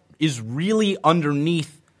what is really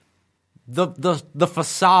underneath the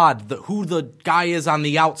facade, who the guy is on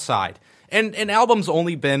the outside. And Albom's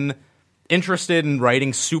only been interested in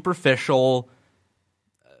writing superficial,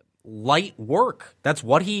 light work. That's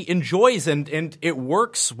what he enjoys, and it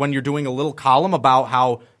works when you're doing a little column about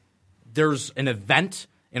how there's an event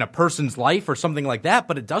in a person's life or something like that,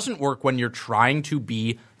 but it doesn't work when you're trying to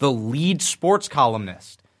be the lead sports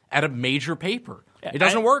columnist at a major paper. It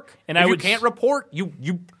doesn't work. And if you can't report, you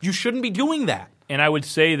shouldn't be doing that. And I would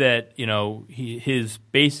say that his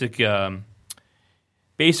basically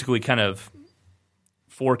kind of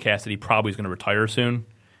forecast that he probably is going to retire soon.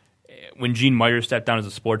 When Gene Meyer stepped down as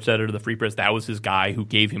a sports editor of the Free Press, that was his guy who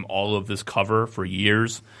gave him all of this cover for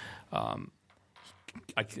years.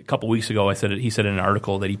 a couple weeks ago, he said in an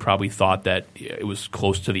article that he probably thought that it was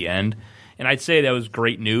close to the end. And I'd say that was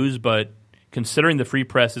great news, but considering the Free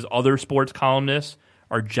Press's other sports columnists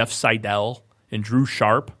are Jeff Seidel and Drew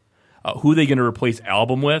Sharp, who are they going to replace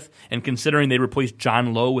Album with? And considering they replaced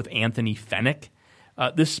John Lowe with Anthony Fennick,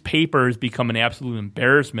 this paper has become an absolute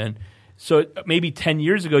embarrassment. So maybe 10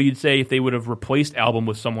 years ago, you'd say if they would have replaced Album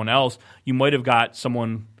with someone else, you might have got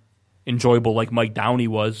someone enjoyable like Mike Downey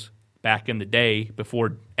was back in the day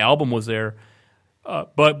before Album was there.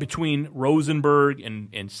 But between Rosenberg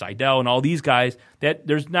and Seidel and all these guys, that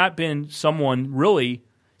there's not been someone really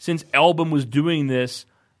since Album was doing this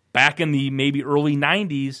back in the maybe early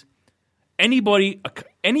 90s,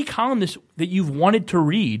 any columnist that you've wanted to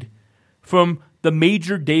read from the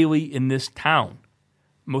major daily in this town.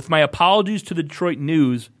 With my apologies to the Detroit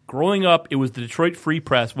News, growing up, it was the Detroit Free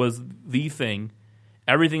Press was the thing.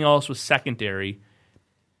 Everything else was secondary.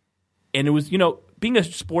 And it was, being a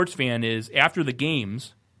sports fan is, after the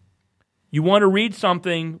games, you want to read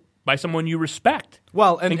something by someone you respect.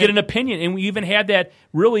 Well, and get an opinion. And we even had that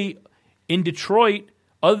really in Detroit,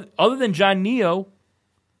 other than John Neo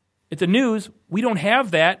at the News, we don't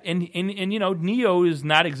have that. And Neo is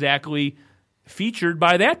not exactly featured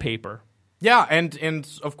by that paper. Yeah, and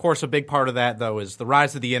of course a big part of that, though, is the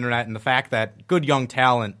rise of the internet and the fact that good young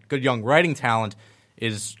writing talent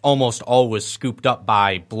is almost always scooped up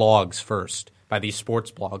by blogs first, by these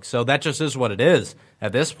sports blogs. So that just is what it is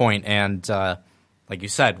at this point. And like you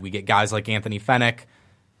said, we get guys like Anthony Fennick,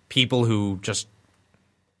 people who just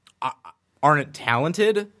aren't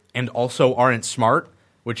talented and also aren't smart,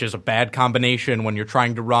 which is a bad combination when you're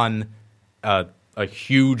trying to run a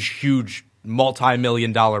huge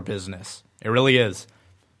multi-million-dollar business. It really is.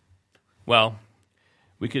 Well,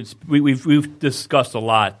 we've discussed a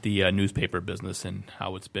lot the newspaper business and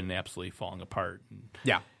how it's been absolutely falling apart. And,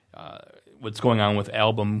 yeah. What's going on with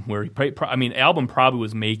Album? Where Album probably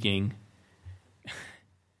was making.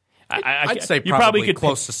 I'd say probably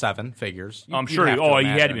close to seven figures. I'm sure. He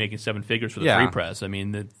had to be making seven figures for the Free Press. I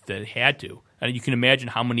mean, that had to. And you can imagine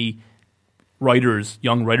how many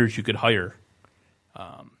young writers, you could hire.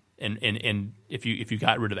 And if you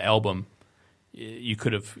got rid of the Album, you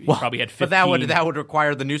could have probably had 15. But that would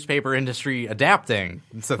require the newspaper industry adapting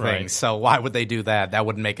to things. So why would they do that? That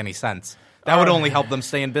wouldn't make any sense. That would only help them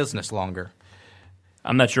stay in business longer.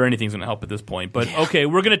 I'm not sure anything's going to help at this point. But okay,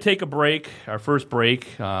 we're going to take a break, our first break.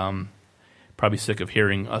 Probably sick of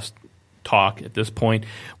hearing us talk at this point.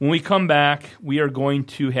 When we come back, we are going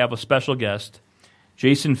to have a special guest,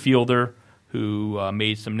 Jason Fielder, who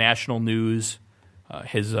made some national news.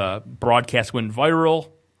 His broadcast went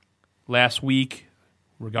viral last week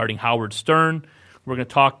regarding Howard Stern. We're going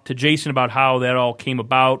to talk to Jason about how that all came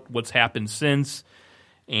about, what's happened since,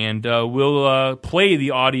 and we'll play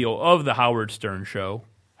the audio of the Howard Stern show,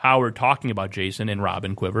 Howard talking about Jason and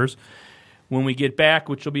Robin Quivers. When we get back,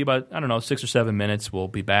 which will be about, 6 or 7 minutes, we'll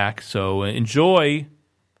be back. So enjoy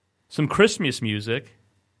some Christmas music.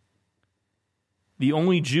 The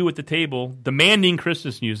only Jew at the table demanding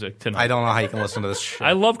Christmas music tonight. I don't know how you can listen to this shit.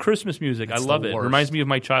 I love Christmas music. I love it. It reminds me of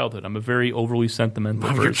my childhood. I'm a very overly sentimental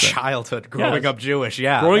person. Your childhood, growing up Jewish,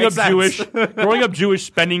 Growing up Jewish,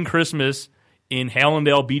 spending Christmas in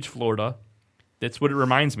Hallandale Beach, Florida. That's what it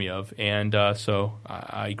reminds me of. And so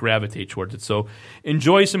I gravitate towards it. So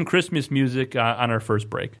enjoy some Christmas music on our first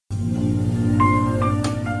break.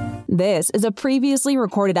 This is a previously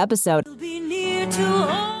recorded episode.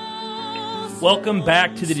 Welcome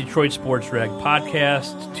back to the Detroit Sports Rag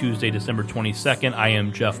Podcast, Tuesday, December 22nd. I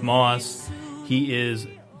am Jeff Moss. He is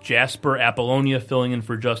Jasper Apollonia, filling in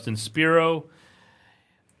for Justin Spiro.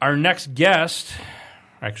 Our next guest,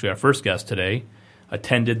 actually our first guest today,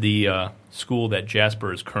 attended the school that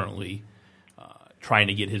Jasper is currently trying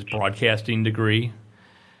to get his broadcasting degree.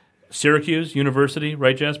 Syracuse University,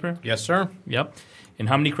 right, Jasper? Yes, sir. Yep. And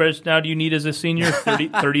how many credits now do you need as a senior?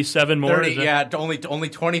 37 more? 30, yeah, only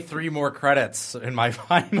 23 more credits in my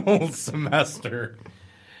final semester.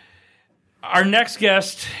 Our next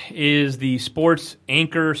guest is the sports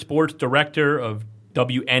anchor, sports director of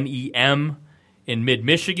WNEM in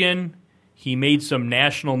mid-Michigan. He made some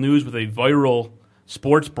national news with a viral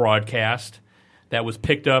sports broadcast that was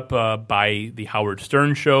picked up by the Howard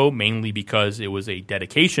Stern Show, mainly because it was a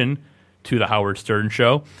dedication to the Howard Stern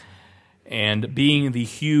Show. And being the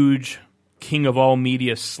huge king of all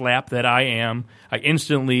media slap that I am, I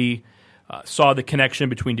instantly saw the connection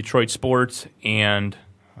between Detroit sports and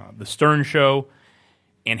the Stern Show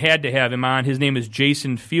and had to have him on. His name is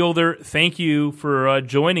Jason Fielder. Thank you for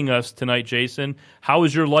joining us tonight, Jason. How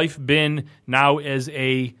has your life been now as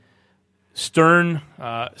a Stern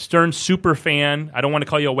super fan. I don't want to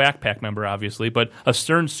call you a Whack Pack member, obviously, but a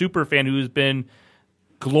Stern super fan who's been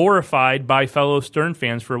glorified by fellow Stern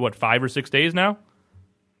fans for, 5 or 6 days now?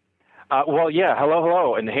 Well, yeah,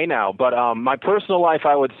 hello, and hey now. But my personal life,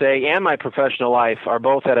 I would say, and my professional life are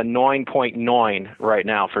both at a 9.9 right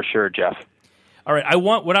now, for sure, Jeff. All right,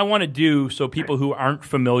 what I want to do, so people who aren't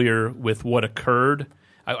familiar with what occurred,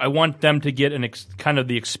 I want them to get kind of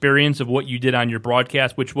the experience of what you did on your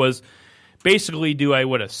broadcast, which was basically do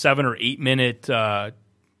a 7 or 8 minute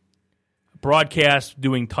broadcast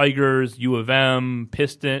doing Tigers, U of M,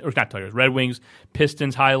 Red Wings,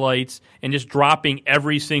 Pistons highlights, and just dropping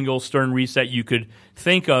every single Stern reset you could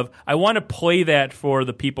think of. I want to play that for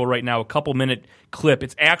the people right now, a couple-minute clip.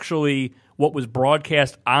 It's actually what was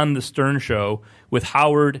broadcast on the Stern Show with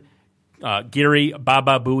Howard, Gary,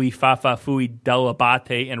 Baba Booey, Fafa Fui,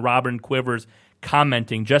 Delabate, and Robin Quivers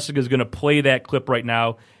commenting. Jessica's going to play that clip right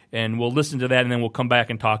now, and we'll listen to that, and then we'll come back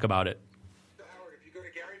and talk about it. Howard, if you go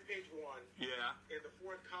to Gary page 1, in the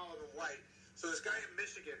fourth column on the right, so this guy in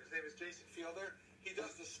Michigan, his name is Jason Fielder, he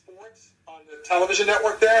does the sports on the television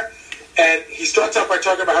network there, and he starts out by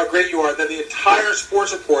talking about how great you are. Then the entire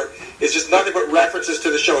sports report is just nothing but references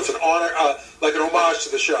to the show. It's an honor, like an homage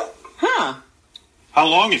to the show. Huh. How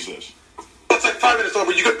long is this? It's like 5 minutes long,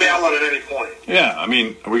 but you could bail out at any point. Yeah, I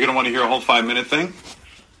mean, are we going to want to hear a whole 5-minute thing?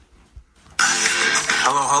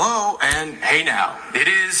 Hello, and hey now. It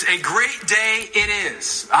is a great day, it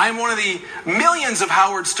is. I'm one of the millions of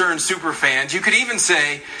Howard Stern super fans. You could even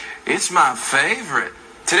say, it's my favorite.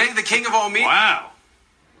 Today, the king of all media. Wow.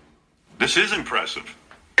 This is impressive.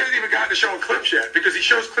 He hasn't even gotten to showing clips yet, because he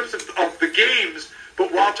shows clips of the games,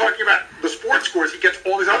 but while talking about the sports scores, he gets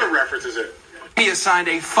all these other references in. He has signed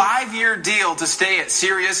a 5-year deal to stay at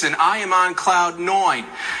Sirius, and I am on cloud 9.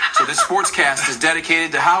 So this sportscast is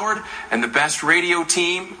dedicated to Howard and the best radio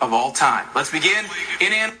team of all time. Let's begin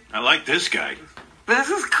I like this guy. This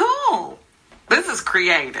is cool. This is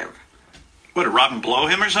creative. What, did Robin blow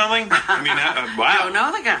him or something? I mean, wow. Don't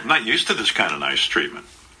know the guy. I'm not used to this kind of nice treatment.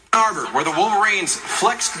 Arbor, where the Wolverines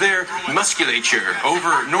flexed their musculature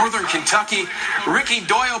over northern Kentucky. Ricky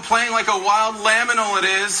Doyle playing like a wild laminal it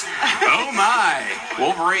is. Oh my.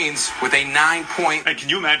 Wolverines with a 9-point. Hey, can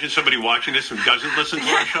you imagine somebody watching this who doesn't listen to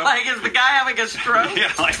our show? Like, is the guy having a stroke?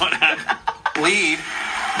 Yeah, like what happened? Lead.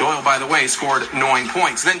 Doyle, by the way, scored 9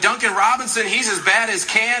 points. Then Duncan Robinson, he's as bad as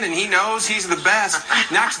can, and he knows he's the best.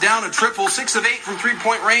 Knocks down a triple, 6 of 8 from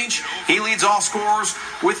three-point range. He leads all scorers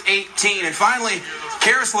with 18. And finally,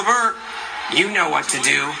 Karis LeVert, you know what to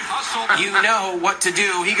do. You know what to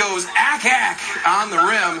do. He goes ack on the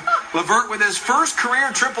rim. LeVert with his first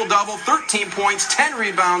career triple-double, 13 points, 10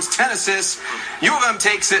 rebounds, 10 assists. U of M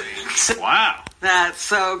takes it. Wow. That's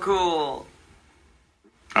so cool.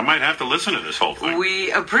 I might have to listen to this whole thing. We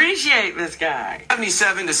appreciate this guy.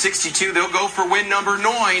 77-62, they'll go for win number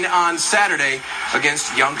 9 on Saturday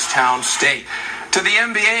against Youngstown State. To the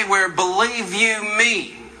NBA, where, believe you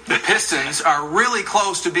me, the Pistons are really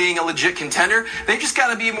close to being a legit contender. They just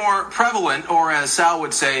got to be more prevalent, or as Sal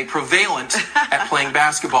would say, prevalent at playing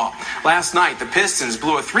basketball. Last night, the Pistons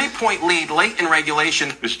blew a 3-point lead late in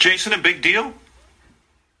regulation. Is Jason a big deal?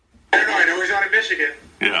 I don't know. I know he's out of Michigan.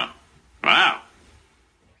 Yeah. Wow.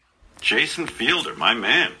 Jason Fielder, my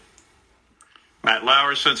man. Matt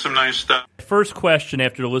Lauer said some nice stuff. First question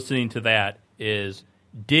after listening to that is,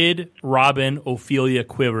 did Robin Ophelia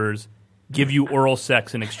Quivers give you oral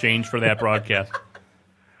sex in exchange for that broadcast?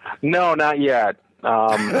 No, not yet.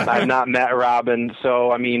 I've not met Robin,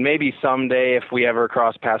 so, I mean, maybe someday if we ever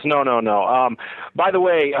cross paths. No. By the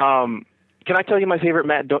way, can I tell you my favorite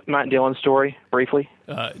Matt Dillon story, briefly?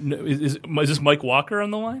 No, is this Mike Walker on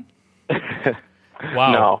the line?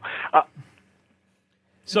 Wow. No.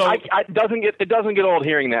 So it doesn't get old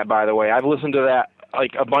hearing that, by the way. I've listened to that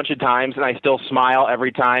like a bunch of times, and I still smile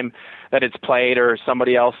every time that it's played, or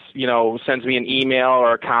somebody else, sends me an email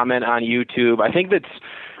or a comment on YouTube. I think that's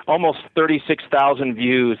almost 36,000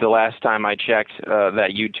 views the last time I checked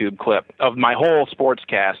that YouTube clip of my whole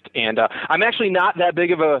sportscast. And I'm actually not that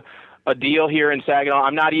big of a deal here in Saginaw.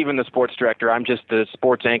 I'm not even the sports director. I'm just the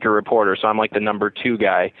sports anchor reporter, so I'm like the number 2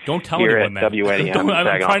 guy. Don't tell here anyone, at man. WNEM.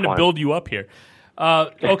 I'm trying to build you up here.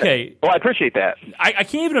 Okay. Well, I appreciate that. I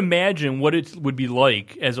can't even imagine what it would be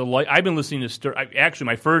like as I've been listening to Stern. Actually,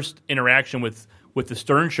 my first interaction with the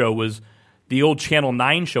Stern Show was the old Channel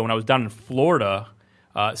 9 show when I was down in Florida.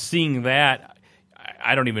 Seeing that,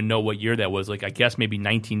 I don't even know what year that was. Like, I guess maybe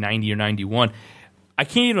 1990 or 91. I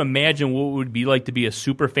can't even imagine what it would be like to be a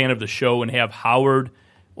super fan of the show and have Howard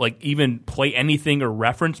like even play anything or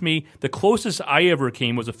reference me. The closest I ever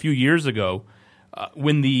came was a few years ago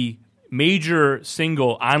when the major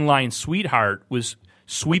single, Online Sweetheart, was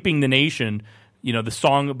sweeping the nation. You know, the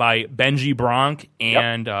song by Benji Bronk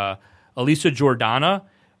and Elisa Jordana.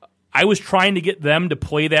 I was trying to get them to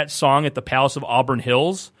play that song at the Palace of Auburn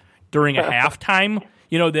Hills during a halftime.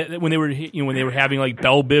 You know, when they were having like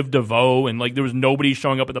Belle Biv DeVoe and like there was nobody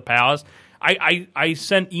showing up at the Palace. I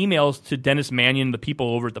sent emails to Dennis Mannion, the people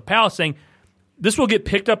over at the Palace, saying this will get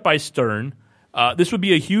picked up by Stern. This would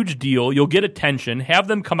be a huge deal. You'll get attention. Have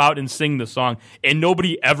them come out and sing the song. And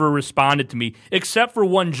nobody ever responded to me except for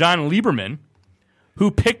one John Lieberman, who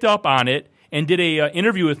picked up on it and did a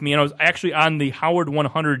interview with me, and I was actually on the Howard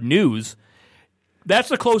 100 News. That's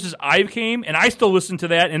the closest I came, and I still listen to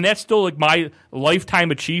that, and that's still like my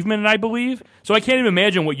lifetime achievement, I believe. So I can't even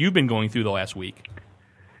imagine what you've been going through the last week.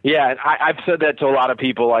 Yeah, and I've said that to a lot of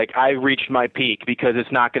people. Like, I've reached my peak because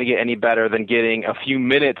it's not going to get any better than getting a few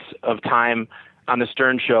minutes of time on the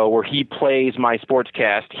Stern Show where he plays my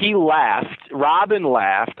sportscast. He laughed. Robin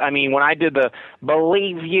laughed. I mean, when I did the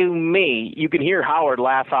Believe You Me, you can hear Howard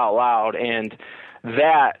laugh out loud. And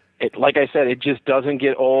that, like I said, it just doesn't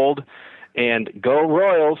get old. And go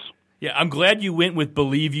Royals. Yeah, I'm glad you went with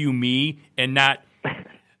Believe You Me and not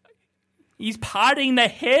he's potting the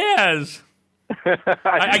hairs.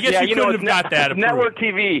 I guess you couldn't have got that. Network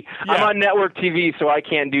TV. Yeah. I'm on Network TV, so I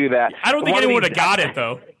can't do that. I don't think anyone would have got it,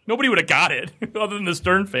 though. Nobody would have got it, other than the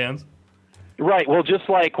Stern fans. Right. Well, just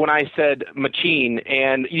like when I said Machine,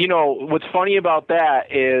 and, you know, what's funny about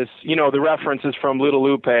that is, you know, the reference is from Little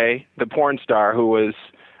Lupe, the porn star who was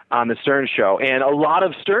on the Stern Show. And a lot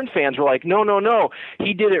of Stern fans were like, no,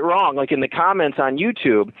 he did it wrong, like in the comments on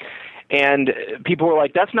YouTube. And people were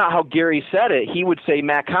like, that's not how Gary said it. He would say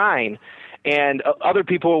Mackine. And other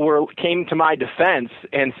people came to my defense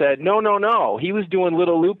and said, no, he was doing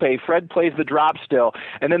Little Lupe. Fred plays the drop still.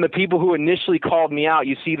 And then the people who initially called me out,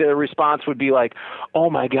 you see their response would be like, oh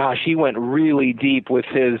my gosh, he went really deep with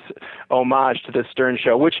his homage to the Stern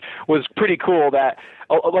Show, which was pretty cool. That,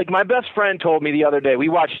 like, my best friend told me the other day, we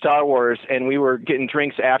watched Star Wars and we were getting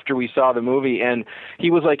drinks after we saw the movie. And he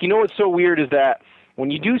was like, you know what's so weird is that when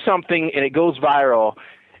you do something and it goes viral,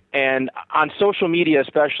 and on social media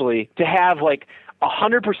especially, to have like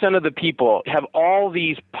 100% of the people have all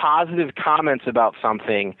these positive comments about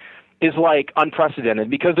something is like unprecedented,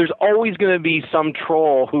 because there's always going to be some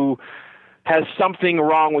troll who has something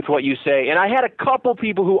wrong with what you say. And I had a couple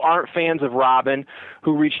people who aren't fans of Robin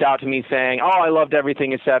who reached out to me saying, oh, I loved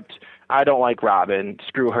everything except I don't like Robin,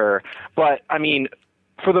 screw her. But, I mean,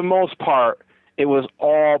 for the most part, it was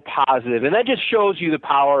all positive. And that just shows you the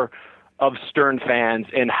power of Stern fans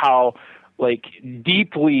and how, like,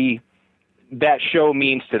 deeply that show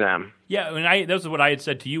means to them. Yeah, and that was what I had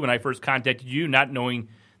said to you when I first contacted you, not knowing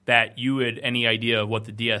that you had any idea of what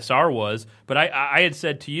the DSR was. But I had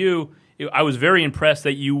said to you, I was very impressed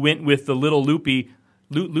that you went with the Little Lupe,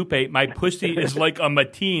 my pussy is like a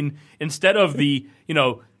Mateen, instead of the, you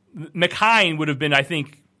know, McKine would have been, I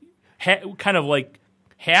think, kind of like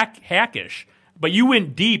hackish. But you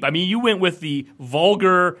went deep. I mean, you went with the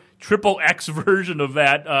vulgar XXX version of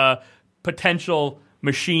that potential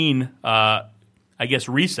machine, I guess,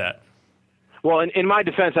 reset. Well, in my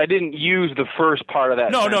defense, I didn't use the first part of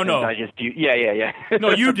that. No. I just yeah.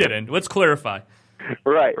 No, you didn't. Let's clarify.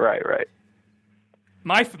 Right.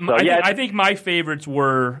 I think my favorites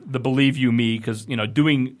were the Believe You Me, because, you know,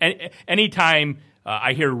 doing anytime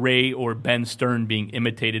I hear Ray or Ben Stern being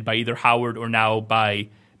imitated by either Howard or now by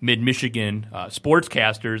Mid-Michigan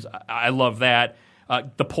sportscasters, I love that.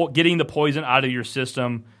 Getting the poison out of your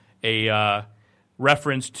system, a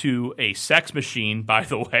reference to a sex machine, by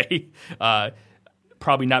the way.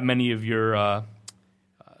 Probably not many of your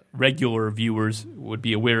regular viewers would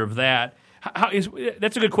be aware of that.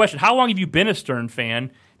 That's a good question. How long have you been a Stern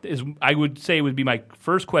fan? I would say would be my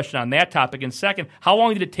first question on that topic. And second, how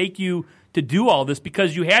long did it take you to do all this?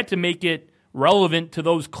 Because you had to make it relevant to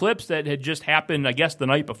those clips that had just happened, I guess, the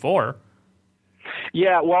night before.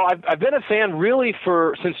 Yeah, well, I've been a fan really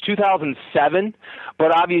since 2007,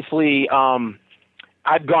 but obviously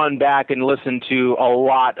I've gone back and listened to a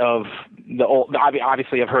lot of the old.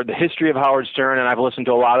 Obviously, I've heard the history of Howard Stern, and I've listened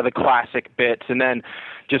to a lot of the classic bits, and then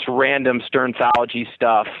just random Sternthology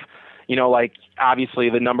stuff. You know, like obviously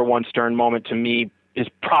the number one Stern moment to me is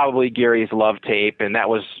probably Gary's Love Tape, and that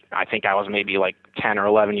was, I think I was maybe like 10 or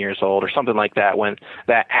 11 years old or something like that when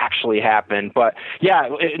that actually happened. But yeah,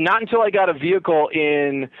 not until I got a vehicle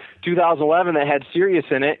in 2011 that had Sirius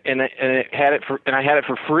in it, and I had it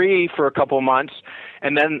for free for a couple of months.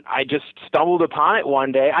 And then I just stumbled upon it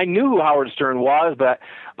one day. I knew who Howard Stern was, but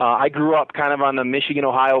I grew up kind of on the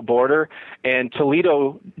Michigan-Ohio border, and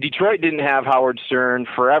Detroit didn't have Howard Stern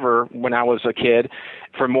forever when I was a kid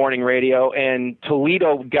for morning radio, and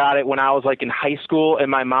Toledo got it when I was like in high school, and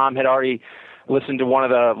my mom had already listened to one of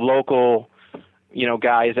the local,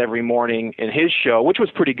 guys every morning in his show, which was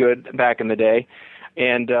pretty good back in the day.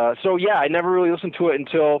 And so, yeah, I never really listened to it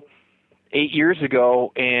until 8 years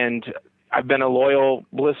ago, and I've been a loyal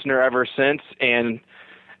listener ever since. And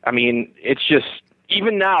I mean, it's just,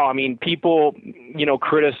 even now, I mean, people,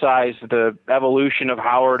 criticize the evolution of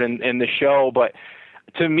Howard and the show, but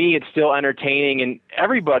to me, it's still entertaining, and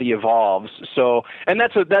everybody evolves. So, and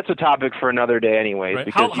that's a topic for another day, anyways.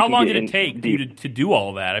 Right. How long did it take you to do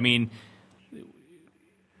all that? I mean,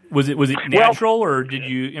 was it natural, or did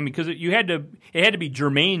you? I mean, because it had to be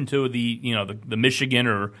germane to the Michigan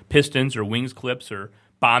or Pistons or Wings Clips or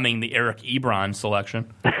bombing the Eric Ebron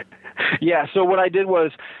selection. Yeah, so what I did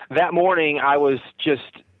was that morning I was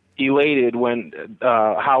just elated when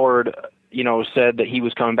Howard, said that he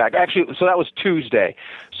was coming back. Actually, so that was Tuesday.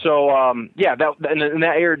 So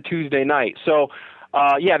that aired Tuesday night. So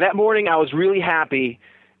that morning I was really happy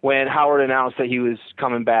when Howard announced that he was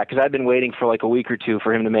coming back, because I'd been waiting for like a week or two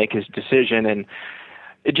for him to make his decision, and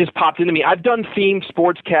it just popped into me. I've done themed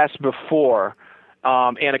sportscasts before.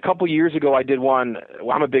 And a couple years ago, I did one.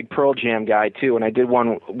 Well, I'm a big Pearl Jam guy too, and I did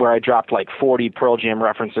one where I dropped like 40 Pearl Jam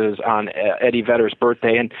references on Eddie Vedder's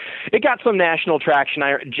birthday, and it got some national traction.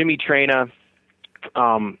 Jimmy Traina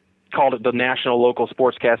called it the National Local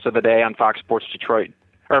Sportscast of the Day on Fox Sports Detroit,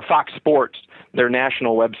 or Fox Sports, their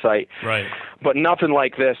national website. Right. But nothing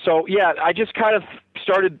like this. So yeah, I just kind of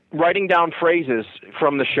started writing down phrases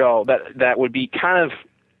from the show that would be kind of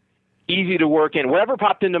easy to work in. Whatever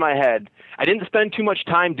popped into my head. I didn't spend too much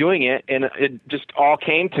time doing it, and it just all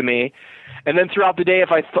came to me. And then throughout the day, if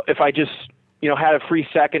I just had a free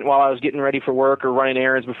second while I was getting ready for work or running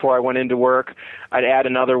errands before I went into work, I'd add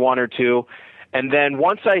another one or two. And then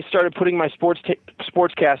once I started putting my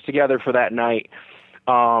sportscast together for that night,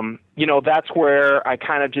 that's where I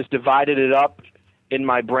kind of just divided it up in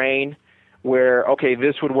my brain. Where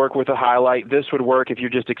this would work with a highlight, this would work if you're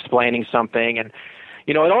just explaining something, and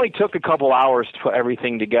it only took a couple hours to put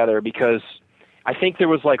everything together, because I think there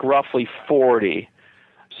was like roughly 40.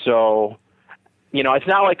 So, it's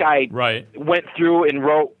not like I went through and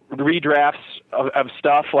wrote redrafts of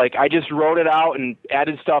stuff. Like, I just wrote it out and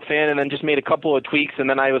added stuff in and then just made a couple of tweaks. And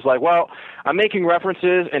then I was like, well, I'm making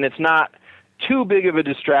references and it's not too big of a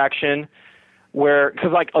distraction,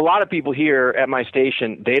 because like a lot of people here at my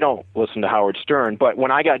station, they don't listen to Howard Stern. But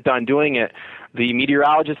when I got done doing it, the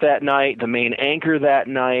meteorologist that night, the main anchor that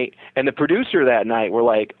night, and the producer that night were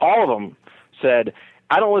like, all of them said,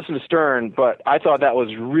 I don't listen to Stern, but I thought that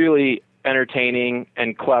was really entertaining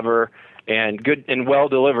and clever and good and well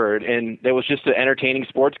delivered, and it was just an entertaining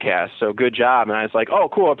sportscast, so good job. And I was like, oh,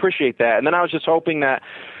 cool, I appreciate that. And then I was just hoping that,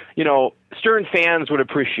 Stern fans would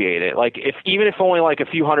appreciate it. Like, even if only like a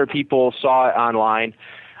few hundred people saw it online,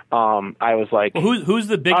 I was like, well, who's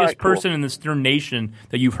the biggest person in the Stern Nation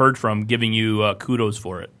that you've heard from giving you kudos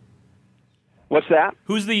for it? What's that?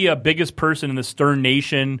 Who's the biggest person in the Stern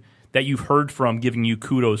Nation that you've heard from giving you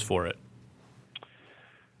kudos for it?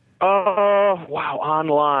 Wow,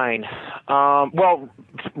 online. Well,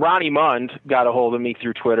 Ronnie Mund got a hold of me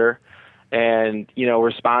through Twitter and,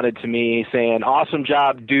 responded to me saying, awesome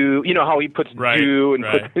job, do. You know how he puts do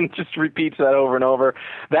and just repeats that over and over.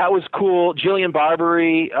 That was cool. Jillian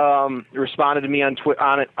Barbary responded to me on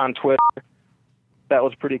Twitter. That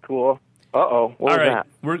was pretty cool. What was that?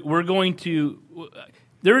 We're going to...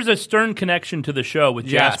 There is a Stern connection to the show with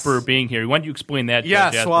Jasper being here. Why don't you explain that to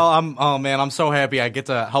us, Jasper? Well, I'm so happy I get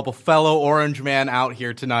to help a fellow Orange man out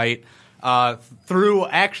here tonight through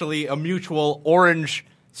actually a mutual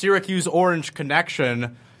Syracuse Orange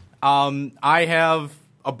connection. I have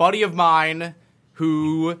a buddy of mine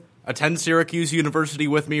who attends Syracuse University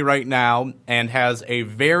with me right now and has a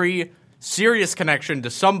very serious connection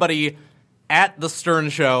to somebody at the Stern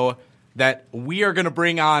Show that we are going to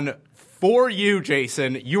bring on for you,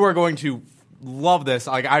 Jason. You are going to love this.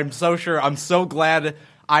 I'm so sure. I'm so glad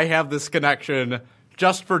I have this connection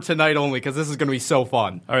just for tonight only, because this is going to be so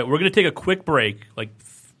fun. All right, we're going to take a quick break, like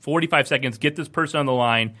 45 seconds, get this person on the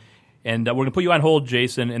line, and we're going to put you on hold,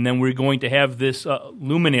 Jason, and then we're going to have this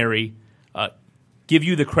luminary give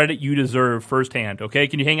you the credit you deserve firsthand, okay?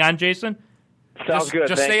 Can you hang on, Jason? Sounds good.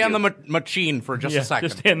 Just stay on the machine for just a second.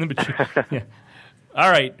 Just stay on the machine. Yeah. All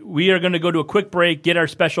right, we are going to go to a quick break, get our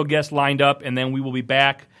special guest lined up, and then we will be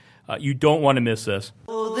back. You don't want to miss this.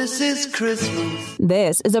 Oh, this is Christmas.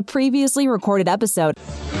 This is a previously recorded episode.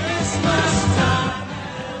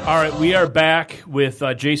 All right, we are back with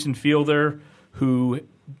Jason Fielder, who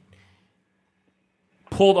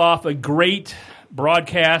pulled off a great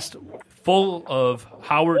broadcast full of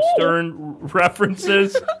Howard Stern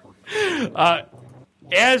references.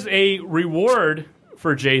 As a reward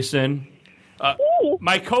for Jason,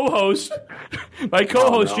 my co-host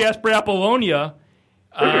Jasper Apollonia,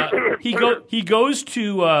 he goes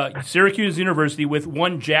to Syracuse University with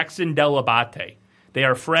one Jackson Delabate. They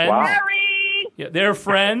are friends. Wow. Yeah, they're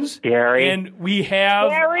friends. Gary. And we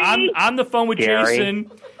have on the phone with Gary.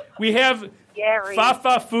 Jason. We have Gary.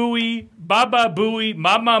 Fafa Fooey, Baba Booey,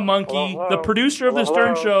 Mama Monkey, the producer of the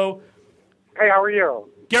Stern Show. Hey, how are you?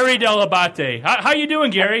 Gary Delabate. How you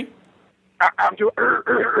doing, Gary? I'm doing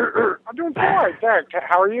fine, thanks.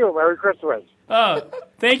 How are you? Merry Christmas.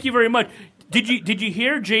 Thank you very much. Did you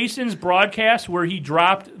hear Jason's broadcast where he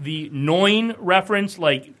dropped the Noin reference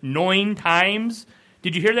like 9 times?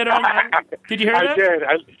 Did you hear that? Did you hear that? I did.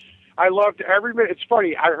 I loved every minute. It's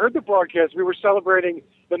funny. I heard the broadcast. We were celebrating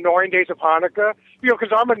the 9 days of Hanukkah,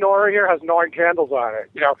 because our menorah here has 9 candles on it,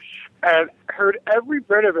 and heard every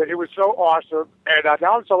bit of it. It was so awesome. And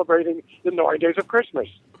now I'm celebrating the 9 days of Christmas.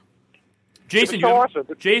 Jason, awesome.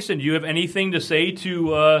 Jason, do you have anything to say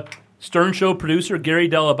to Stern Show producer Gary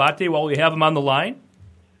Delabate while we have him on the line?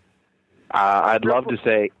 I'd love to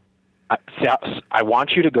say, I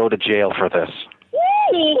want you to go to jail for this.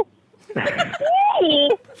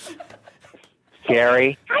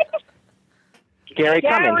 Gary,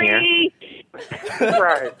 come in here.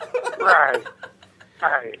 Right.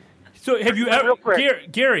 So have you ever,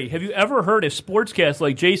 Gary? Have you ever heard a sportscast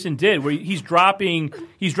like Jason did, where he's dropping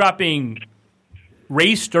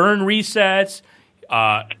Ray Stern resets?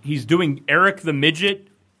 He's doing Eric the Midget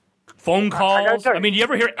phone calls. I mean, do you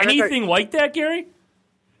ever hear anything like that, Gary?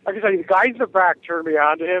 I can tell you, the guys in the back turned me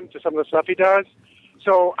on to him, to some of the stuff he does.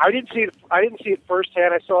 So I didn't see it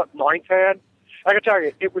firsthand. I saw it ninth-hand. I can tell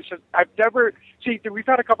you, it was just, I've never we've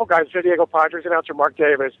had a couple guys, San Diego Padres announcer Mark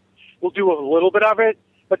Davis, will do a little bit of it,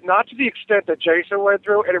 but not to the extent that Jason went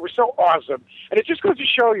through, and it was so awesome. And it just goes to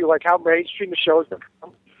show you how mainstream the show has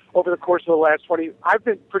become over the course of the last 20. I've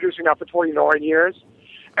been producing now for 29 years,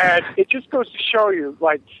 and it just goes to show you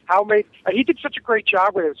how and he did such a great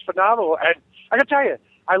job with it. It's phenomenal. And I can tell you,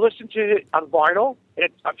 I listened to it on vinyl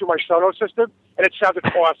through my Sonos system, and it sounded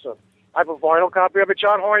awesome. I have a vinyl copy of it.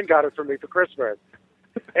 John Hoyne got it for me for Christmas.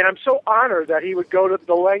 And I'm so honored that he would go to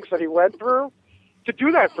the lengths that he went through to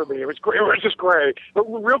do that for me. It was great. It was just great. But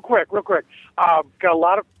real quick, got a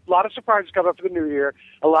lot of surprises coming up for the new year.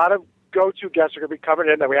 A lot of go-to guests are going to be coming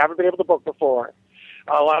in that we haven't been able to book before.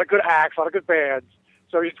 A lot of good acts, a lot of good bands.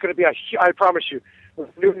 So it's going to be I promise you, with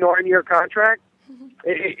a new 9-year contract,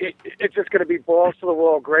 it's just going to be balls to the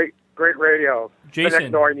wall. Great radio. Jason, for the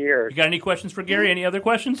next 9 years. You got any questions for Gary? Any other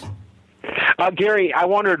questions? Gary, I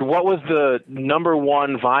wondered, what was the number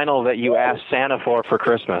one vinyl that you asked Santa for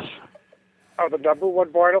Christmas? Oh, the number one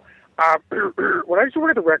vinyl? When I used to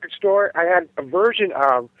work at the record store, I had a version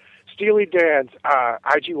of Steely Dan's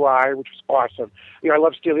IGY, which was awesome. I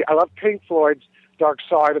love Steely. I love Pink Floyd's Dark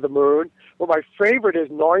Side of the Moon. Well, my favorite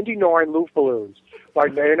is 99 Luftballons by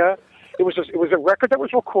Nena. It was a record that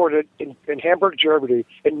was recorded in Hamburg, Germany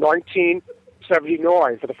in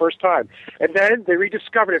 1979 for the first time. And then they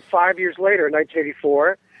rediscovered it 5 years later in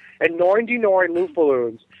 1984. And 99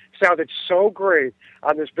 Luftballons sounded so great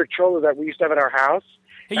on this Victrola that we used to have at our house.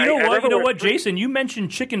 Hey, you know what, Jason? You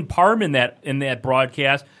mentioned chicken parm in that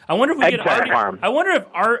broadcast. I wonder if we get Artie. I wonder if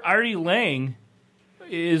Artie Lang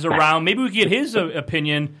is around. Maybe we could get his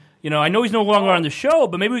opinion. I know he's no longer on the show,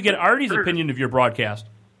 but maybe we get Artie's opinion of your broadcast.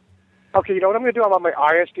 Okay, you know what I'm going to do? I'm on my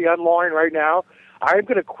ISDN line right now. I'm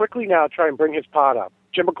going to quickly now try and bring his pod up.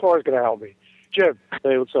 Jim McClure is going to help me. Jim,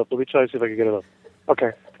 hey, what's up? Let me try to see if I can get it up.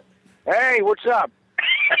 Okay. Hey, what's up?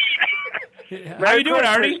 How you doing,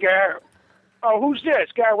 Artie? Gary. Oh, who's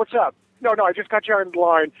this? Gary, what's up? No, I just got you on the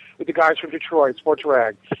line with the guys from Detroit, Sports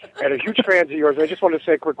Rag, and a huge fans of yours. I just wanted to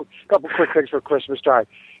say a couple quick things for Christmas time.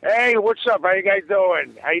 Hey, what's up? How you guys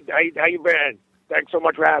doing? How you been? Thanks so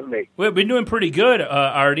much for having me. We've been doing pretty good,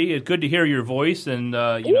 Artie. It's good to hear your voice and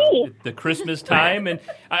the Christmas time. And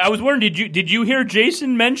I was wondering, did you hear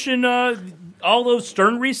Jason mention all those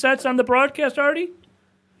Stern resets on the broadcast, Artie?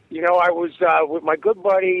 I was with my good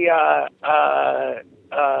buddy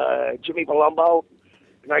Jimmy Palumbo,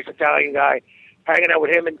 a nice Italian guy, hanging out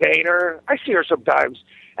with him and Dana. I see her sometimes,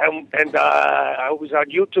 and I was on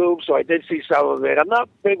YouTube, so I did see some of it. I'm not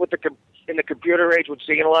big in the computer age with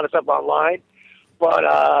seeing a lot of stuff online. but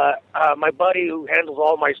my buddy who handles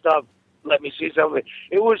all my stuff let me see some of it.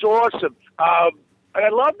 It was awesome. And I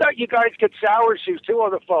love that you guys get sour shoes, too,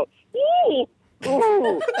 on the phone. Ooh!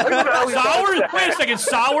 Ooh! Sours? Wait a second,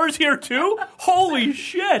 Sours here, too? Holy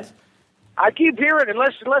shit! I keep hearing,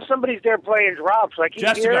 unless somebody's there playing drops, I keep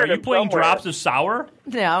Jessica, hearing are you playing somewhere. drops of sour?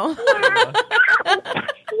 No.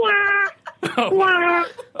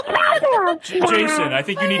 Jason, I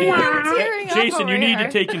think you need to. Jason, you need to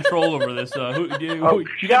take control over this.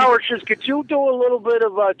 Sour shoes, could you do a little bit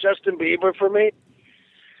of Justin Bieber for me?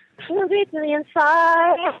 Lead me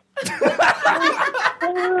inside.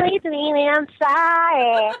 Lead me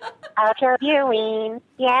inside. I'll kill you, Ween.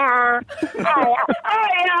 Yeah.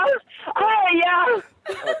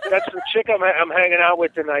 That's the chick I'm hanging out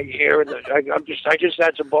with tonight here, and I just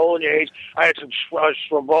had some bolognese. I had some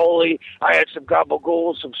stromboli. I had some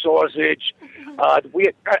gabagool, some sausage.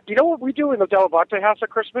 You know what we do in the Delavante house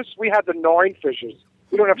at Christmas? We had the 9 fishes.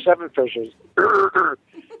 We don't have 7 fishes.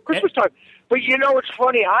 Christmas time. But you know, it's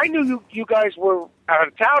funny. I knew you guys were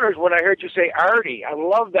out-of-towners when I heard you say Artie. I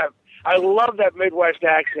love that. I love that Midwest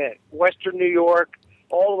accent. Western New York,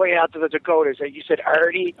 all the way out to the Dakotas. You said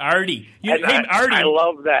Artie. Artie. Artie. I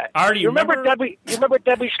love that. Artie. You remember Debbie? You remember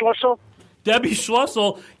Debbie Schlussel? Debbie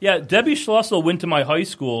Schlussel. Yeah, Debbie Schlussel went to my high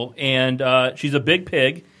school, and she's a big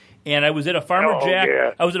pig. And I was at a Farmer Jack.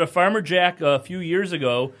 Yeah. I was at a Farmer Jack a few years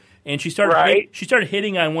ago, and she started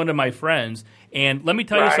hitting on one of my friends. And let me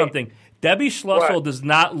tell you something. Debbie Schlussel does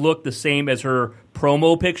not look the same as her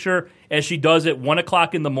promo picture as she does at 1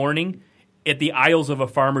 o'clock in the morning at the aisles of a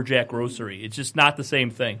Farmer Jack grocery. It's just not the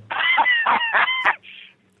same thing.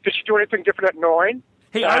 Did she do anything different at 9?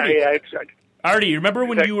 Hey, Artie. Artie, you remember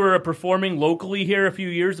when you were performing locally here a few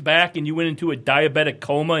years back and you went into a diabetic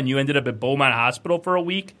coma and you ended up at Beaumont Hospital for a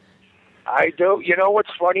week? I do. You know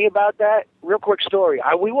what's funny about that? Real quick story.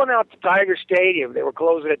 We went out to Tiger Stadium. They were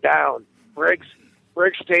closing it down. Briggs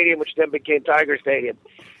Stadium, which then became Tiger Stadium.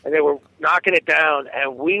 And they were knocking it down.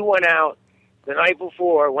 And we went out the night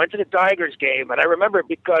before, went to the Tigers game. And I remember it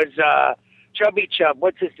because Chubby Chub,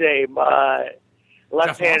 what's his name?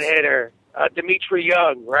 Left-hand hitter. Dimitri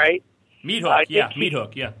Young, right? Meat Hook, Meat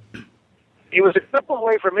Hook. He was a couple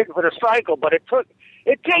away from it for the cycle, but it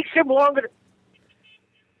takes him longer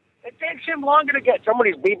to get.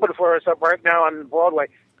 Somebody's beeping for us up right now on Broadway.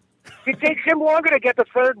 It takes him longer to get to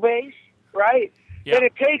third base, right? Yeah. Than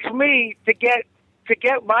it takes me to get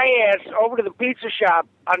my ass over to the pizza shop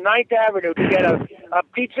on 9th Avenue to get a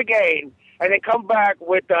pizza game, and then come back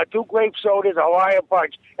with 2 grape sodas, a Hawaiian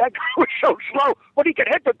punch. That guy was so slow, but he could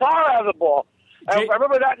hit the tar out of the ball. I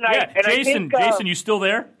remember that night. Yeah, and Jason, you still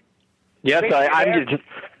there? Yes,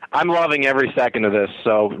 I'm loving every second of this.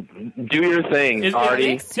 So do your thing,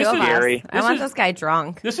 Artie. Gary. I want this guy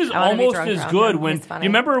drunk. This is almost as good. You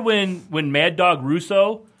remember when Mad Dog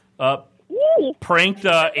Russo pranked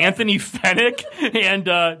Anthony Fennick and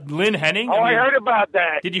Lynn Henning? I heard about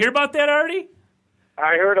that. Did you hear about that, Artie?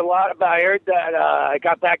 I heard a lot about. I heard that. I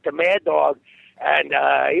got back to Mad Dog, and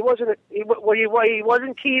he wasn't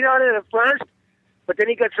keen on it at first, but then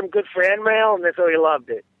he got some good fan mail, and so he loved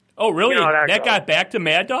it. Oh, really? You know that got back to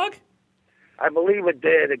Mad Dog? I believe it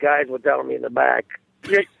did. The guys were telling me in the back.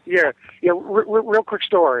 Yeah. Real quick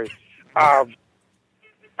story.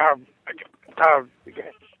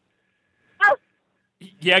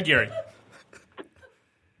 Yeah, Gary.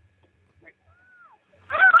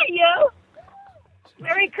 How are you?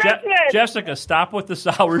 Merry Christmas. Jessica, stop with the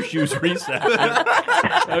sour shoes reset.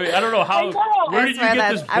 I don't know how. Where did you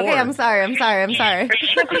get this board? Okay, I'm sorry. It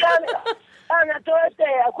should be on a Thursday.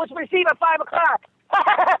 I was received at 5 o'clock.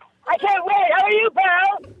 I can't wait. How are you,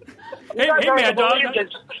 pal? Hey, Mad Dog.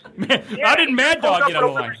 How did Mad Dog get on the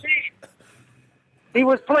line? He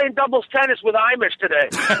was playing doubles tennis with Imish today.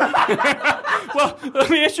 Well, let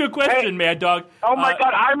me ask you a question, Mad Dog. Oh, my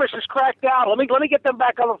God. Imish is cracked out. Let me get them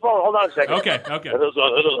back on the phone. Hold on a second. Okay. This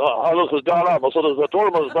is Don Amos. So there's a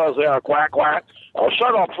tournament buzz there. Quack, quack.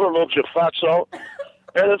 Shut up for a minute, you fatso.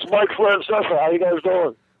 And it's Mike Francesa. How you guys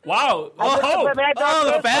doing? Wow.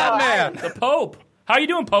 The fat man. The Pope. How you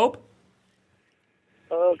doing, Pope?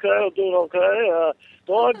 Okay, I'm doing okay.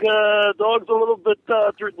 Dog's a little bit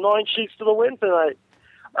 9 sheets to the wind tonight.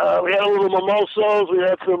 We had a little mimosas. We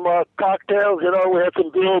had some cocktails. We had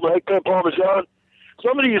some veal, eggplant parmesan.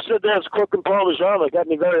 Somebody you said that's cooking parmesan. That got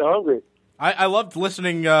me very hungry. I loved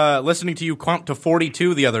listening to you count to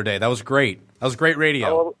 42 the other day. That was great. That was great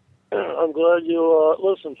radio. I'm glad you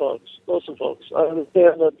listen, folks. I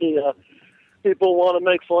understand that the people want to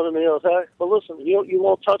make fun of me, okay? But listen, you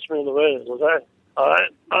won't touch me in the ratings, okay? All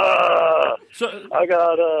right. So I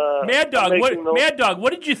got Mad Dog. Mad Dog,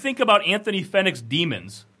 what did you think about Anthony Fennick's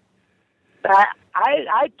Demons?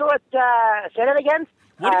 I thought. Say that again.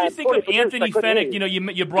 What did you think of Anthony Fenech? You know,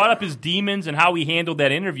 you brought up his demons and how he handled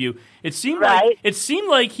that interview. It seemed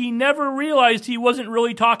like he never realized he wasn't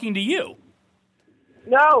really talking to you.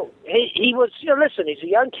 No, he was. You know, listen, he's a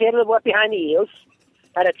young kid that went behind the ears,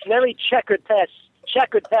 and it's very checkered past.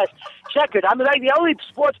 I'm like the only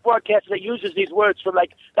sports broadcaster that uses these words from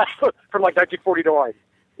 1949.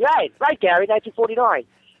 Right, Gary, 1949.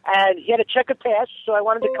 And he had a checkered past, so I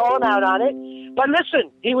wanted to call him out on it. But listen,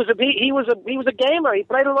 he was a gamer. He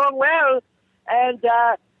played along well, and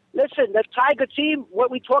listen, the Tiger team, what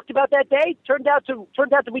we talked about that day, turned out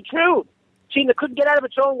to be true. Team that couldn't get out of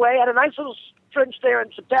its own way, had a nice little stretch there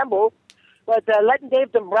in September. But letting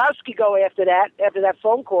Dave Dombrowski go after that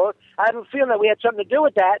phone call, I have a feeling that we had something to do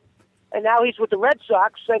with that. And now he's with the Red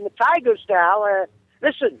Sox and the Tigers now.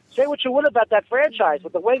 Listen, say what you will about that franchise,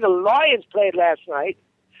 but the way the Lions played last night,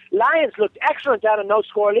 Lions looked excellent down in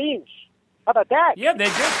No-Score Orleans. How about that? Yeah, they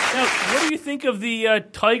did. Now, what do you think of the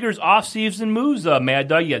Tigers' off-season moves, Mad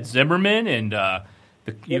Dog? You got Zimmerman, and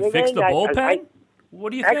you fixed the bullpen? What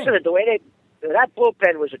do you think? Excellent. The way that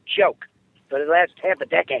bullpen was a joke for the last half a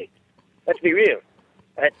decade. Let's be real.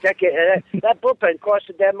 That bullpen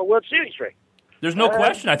costed them a World Series ring. There's no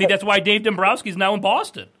question. I think that's why Dave Dombrowski is now in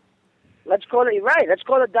Boston. Let's call it Let's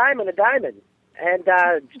call a diamond a diamond. And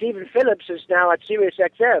Stephen Phillips is now at Sirius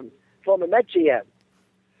XM, former Met GM.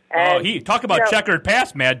 And, talk about checkered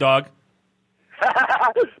past, Mad Dog.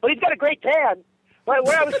 Well, he's got a great tan. But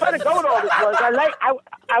where I was trying to go with all this was,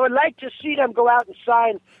 I would like to see them go out and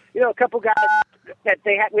sign, a couple guys that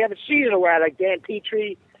we haven't seen in a while, like Dan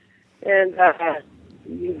Petrie, and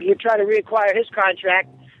you try to reacquire his contract.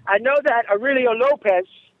 I know that Aurelio Lopez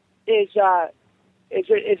is out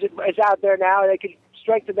there now. They could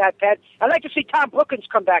strengthen that pet. I'd like to see Tom Brookins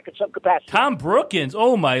come back in some capacity. Tom Brookins?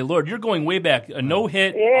 Oh, my Lord. You're going way back. A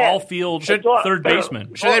no-hit, all-field third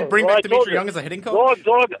baseman. Should they bring back Dimitri Young as a hitting coach?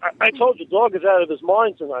 Dog, I told you, Dog is out of his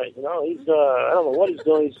mind tonight. He's, I don't know what he's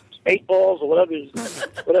doing. He's 8 balls or whatever.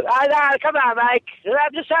 Come on, Mike.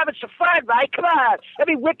 I'm just having some fun, Mike. Come on. Let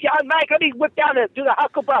me whip you on, Mike. Let me whip down and do the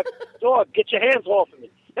hucklebuck. Dog, get your hands off of me.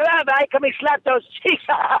 Come on, Mike. Let me slap those cheeks.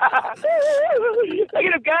 Look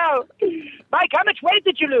at him go. Mike, how much weight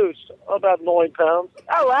did you lose? About 9 pounds.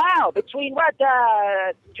 Oh, wow. Between what?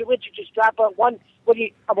 Did you just drop on one?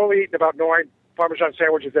 I'm only eating about 9 Parmesan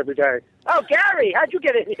sandwiches every day. Oh, Gary, how'd you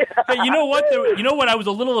get in here? Hey, you know what? I was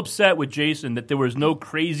a little upset with Jason that there was no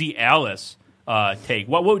Crazy Alice take.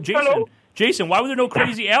 What Jason? Hello? Jason, why were there no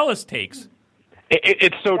Crazy Alice takes?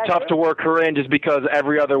 It's so tough to work her in just because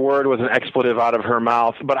every other word was an expletive out of her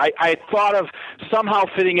mouth. But I thought of somehow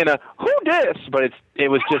fitting in a who dis, but it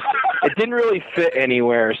didn't really fit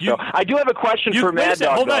anywhere. So I do have a question for Mad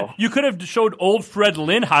Dog. Hold on. You could have showed old Fred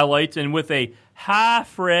Lynn highlights and with a "Hi,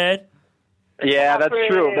 Fred." Yeah, that's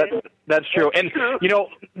true. That's true. And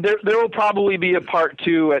there will probably be a part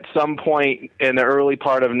 2 at some point in the early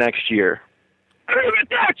part of next year.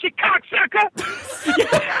 You cocksucker!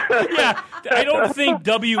 Yeah, I don't think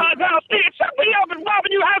no, it's somebody over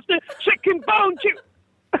robbing your house, the chicken bone too.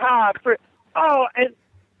 And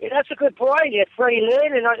that's a good point. Yeah, Freddie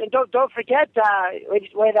Lynn, and don't forget when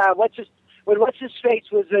what's his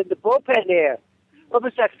face was in the bullpen there. What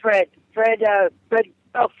was that? Fred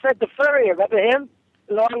the Furrier. Remember him?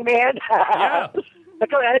 Long man. Yeah.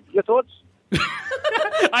 Go ahead. Your thoughts?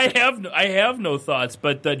 I have no thoughts.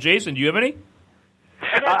 But Jason, do you have any?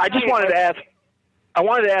 I just wanted to ask. I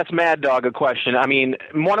wanted to ask Mad Dog a question. I mean,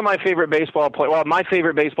 one of my favorite baseball players, my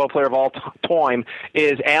favorite baseball player of all time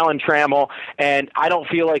is Alan Trammell, and I don't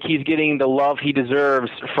feel like he's getting the love he deserves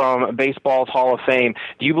from baseball's Hall of Fame.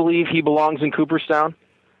 Do you believe he belongs in Cooperstown?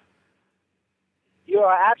 You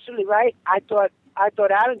are absolutely right. I thought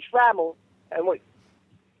Alan Trammell, and when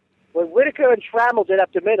Whitaker and Trammell did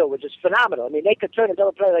up the middle, which is phenomenal. I mean, they could turn a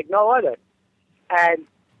double play like no other. And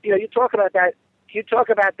you talk about that. You talk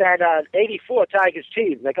about that 84 Tigers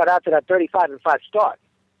team that got out to that 35-5 start.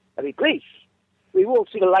 I mean, please, we won't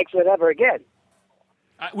see the likes of it ever again.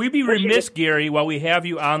 We'd be remiss, Gary, while we have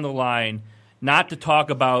you on the line, not to talk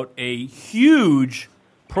about a huge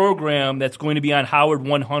program that's going to be on Howard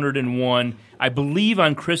 101, I believe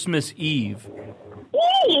on Christmas Eve.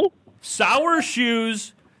 Sour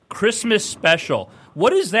Shoes Christmas Special.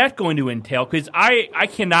 What is that going to entail? Because I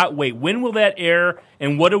cannot wait. When will that air,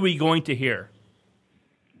 and what are we going to hear?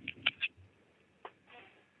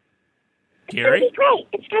 Gary? It's going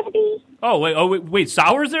to be great. It's going to be... Oh, wait.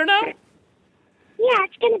 Sour's there now? Yeah,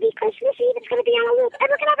 it's going to be Christmas Eve. It's going to be on a loop. And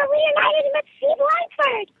we're going to have a reunited with Steve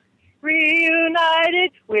Langford.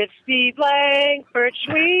 Reunited with Steve Langford.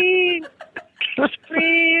 Sweet.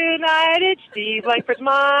 Reunited, Steve Langford's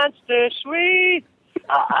Monster Suite.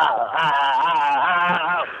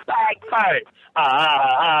 Langford.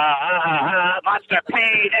 Monster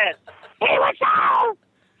Penis. He was so.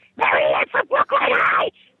 There he is from Brooklyn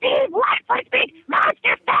High. Steve Langford's big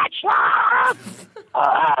Monster Fat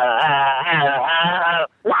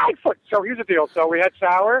Langford. So here's the deal. So we had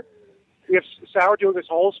Sour. We have Sour doing this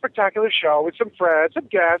whole spectacular show with some friends, some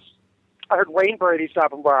guests. I heard Wayne Brady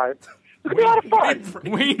stopping by. It's going to be a lot of fun.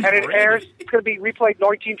 Wayne and it airs. It's going to be replayed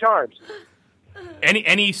 19 times.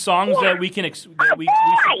 Any songs that we can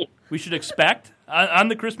we should expect on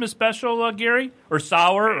the Christmas special, Gary, or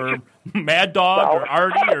Sour, or Mad Dog, or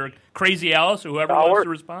Artie, or Crazy Alice, or whoever wants to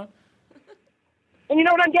respond? And you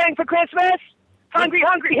know what I'm getting for Christmas? Hungry,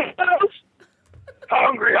 hungry hippos.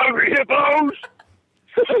 Hungry, hungry hippos.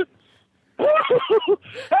 Hey,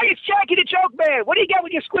 it's Jackie the Joke Man. What do you get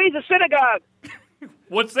when you squeeze a synagogue?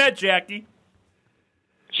 What's that, Jackie?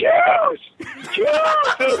 Juice!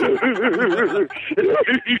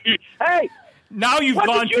 Hey! Now you've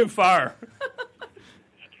gone too far.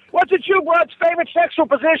 What's a Jew blood's favorite sexual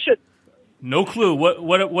position? No clue.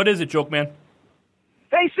 What is it, Joke Man?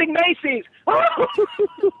 Facing Macy's.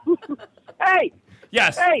 Hey!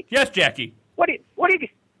 Yes. Hey! Yes, Jackie. What did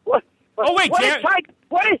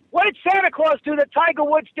Santa Claus do that Tiger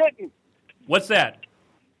Woods didn't? What's that?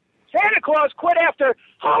 Santa Claus quit after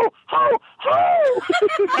ho, ho, ho!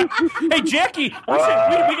 Hey, Jackie,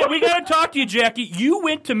 we got to talk to you, Jackie. You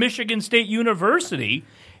went to Michigan State University.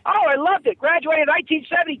 Oh, I loved it. Graduated in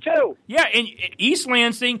 1972. Yeah, and East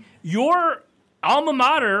Lansing, your alma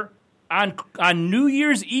mater on New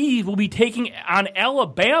Year's Eve will be taking on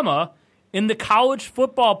Alabama in the college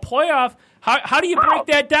football playoff. How do you break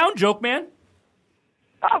that down, Joke Man?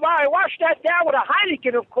 Oh, well, I washed that down with a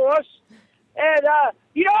Heineken, of course. And,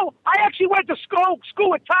 I actually went to school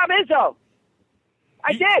with Tom Izzo.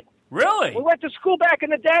 I did. Really? We went to school back in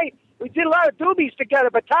the day. We did a lot of doobies together,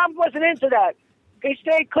 but Tom wasn't into that. He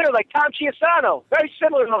stayed clear, like Tom Chiasano. Very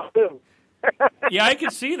similar to him. Yeah, I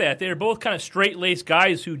can see that. They're both kind of straight-laced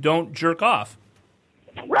guys who don't jerk off.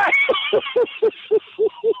 Right.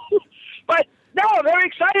 But, no, I'm very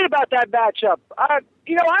excited about that matchup. I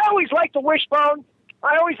always liked the wishbone.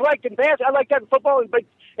 I always liked in basketball. I like that in football, but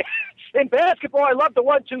in basketball, I love the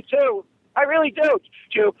 1-2-2. I really do.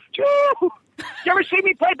 You ever see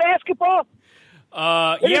me play basketball?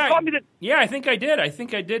 Yeah, I think I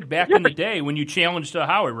did. Back in the day when you challenged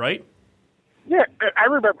Howard, right? Yeah, I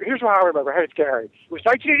remember. Here's how I remember. Hey, it's Gary. It was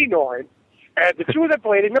 1989, and the two of them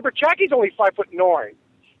played. And remember, Jackie's only 5'9",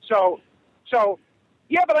 so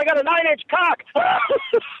yeah, but I got a 9-inch cock.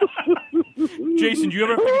 Jason, do you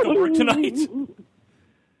ever have to work tonight?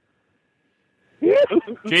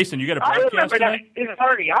 Jason, you got a broadcast tonight?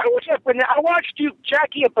 I watched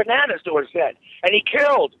Jackie at Bananas do a set, and he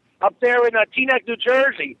killed up there in Teaneck, New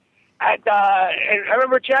Jersey. And I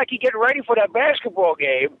remember Jackie getting ready for that basketball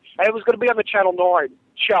game, and it was going to be on the Channel 9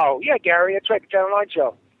 show. Yeah, Gary, that's right, the Channel 9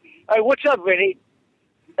 show. Hey, what's up, Vinny?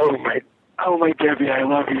 Oh, my Debbie, I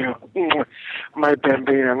love you. My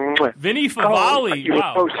Bambina. Vinny Favali,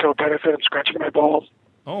 wow. You're so benefit. I'm scratching my balls.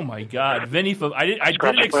 Oh, my God. Vinny Favali. I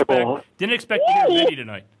didn't expect to hear Vinny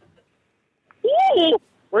tonight.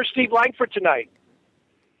 Where's Steve Langford tonight?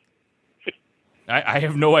 I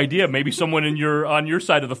have no idea. Maybe someone on your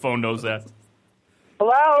side of the phone knows that.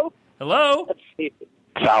 Hello? Hello? Let's see.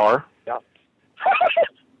 Sour. Yeah.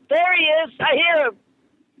 There he is. I hear him.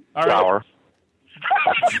 All right. Sour.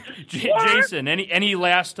 Jason, any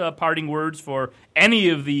last parting words for any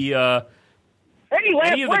of the any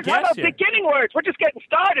last words? How about beginning words? We're just getting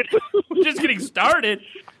started. We're just getting started.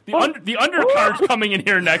 The undercard's coming in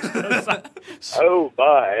here next. Oh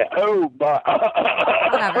my!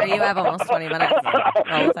 Whatever. You have almost 20 minutes.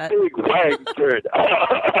 Roll with it. Big Langford.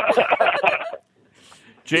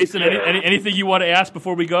 Jason, anything you want to ask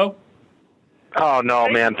before we go? Oh, no,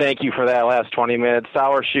 man. Thank you for that last 20 minutes.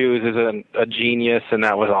 Sour Shoes is a genius, and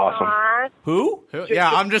that was awesome. Who? Yeah,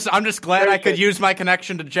 I'm just glad I could use my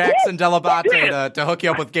connection to Jackson Delabate to hook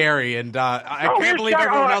you up with Gary, and I can't believe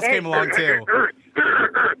everyone else came along, too.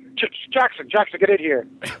 Jackson, get in here.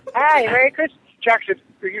 Hi, Merry Christmas. Jackson,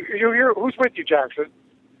 you here? Who's with you, Jackson?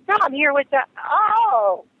 No, I'm here with the...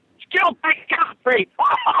 Oh! Gilbert Gottfried!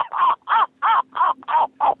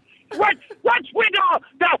 What's with all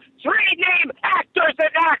the three-name actors and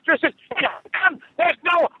actresses? There's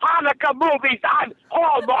no Hanukkah movies on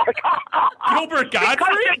Hallmark. Gilbert Gottfried?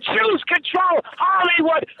 Because the Jews control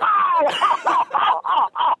Hollywood.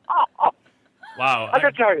 Wow. I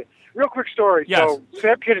got to tell you, real quick story. Yes. So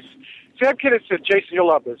Sam Kinison, Jason, you'll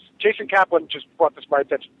love this. Jason Kaplan just brought this to my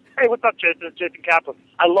attention. Hey, what's up, Jason? It's Jason Kaplan.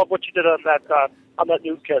 I love what you did on that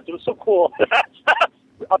newscast. It was so cool.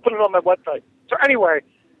 I'll put it on my website. So anyway,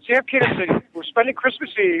 Sam Kinison, we're spending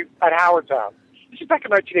Christmas Eve at Howardtown. This is back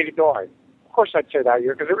in 1989. Of course I'd say that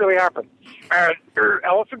year, because it really happened. And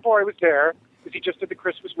Elephant Boy was there, because he just did the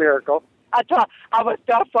Christmas Miracle. I was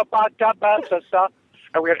tough about the sister.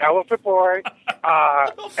 And we had Elephant Boy,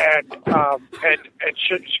 and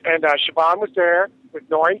Siobhan was there with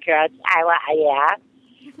Noreen Katz.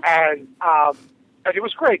 And it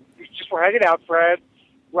was great. We just were hanging out, Fred,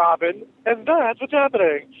 Robin, and that's what's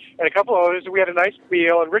happening. And a couple others, and we had a nice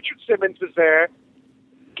meal, and Richard Simmons was there.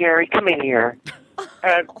 Gary, come in here.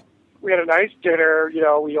 And we had a nice dinner. You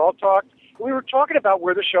know, we all talked. We were talking about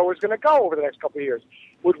where the show was going to go over the next couple of years.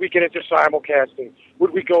 Would we get into simulcasting?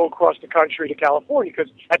 Would we go across the country to California?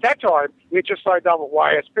 Because at that time, we had just signed on with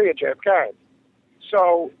YSP at JFK.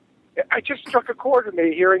 So I just struck a chord with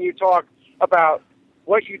me hearing you talk about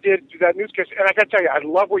what you did to that newscast. And I got to tell you, I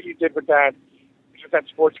love what you did with that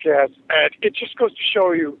sportscast. And it just goes to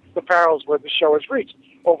show you the perils where the show has reached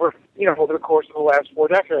over the course of the last 4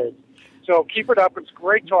 decades. So keep it up. It's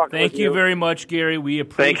great talking with you. Thank you very much, Gary. We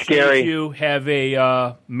appreciate you. Have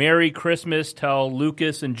a Merry Christmas. Tell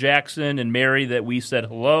Lucas and Jackson and Mary that we said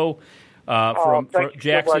hello. From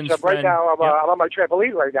Jackson's so friend. Right now, I'm on my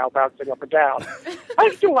trampoline right now, bouncing up and down.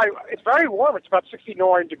 It's very warm. It's about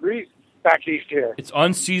 69 degrees back east here. It's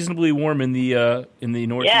unseasonably warm in the northeast and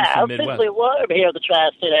Midwest. Unseasonably warm here in the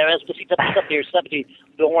tri-state areas. We see up here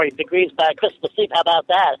 79 degrees by Christmas Eve. How about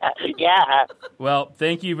that? Yeah. Well,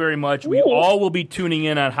 thank you very much. We all will be tuning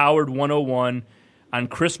in on Howard 101 on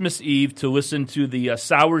Christmas Eve to listen to the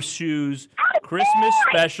Sour Shoes Christmas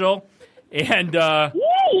special. And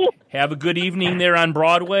have a good evening there on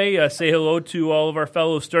Broadway. Say hello to all of our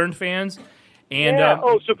fellow Stern fans. And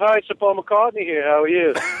surprise, Paul McCartney here. How are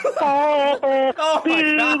you?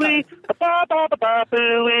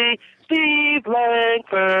 Billy, Steve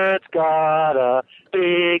Langford's got a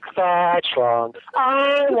big fat trunk.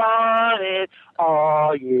 I want it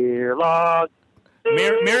all year long.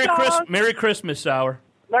 Merry Christmas, Sour.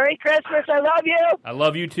 Merry Christmas. I love you. I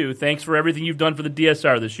love you, too. Thanks for everything you've done for the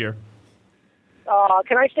DSR this year.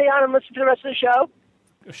 Can I stay on and listen to the rest of the show?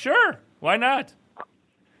 Sure. Why not?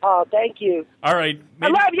 Oh, thank you. All right. I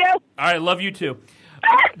love you. All right, love you too.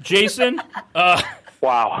 Jason, wow.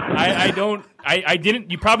 I didn't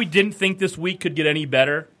you probably didn't think this week could get any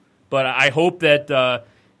better, but I hope that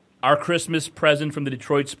our Christmas present from the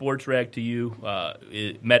Detroit Sports Rag to you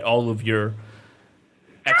it met all of your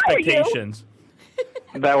expectations.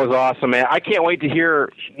 That was awesome, man. I can't wait to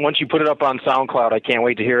hear, once you put it up on SoundCloud, I can't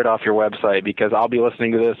wait to hear it off your website, because I'll be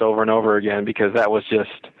listening to this over and over again, because that was just...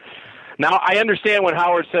 Now, I understand when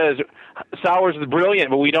Howard says Sours is brilliant,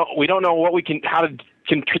 but we don't know how to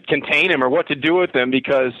contain him or what to do with him,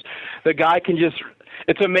 because the guy can just...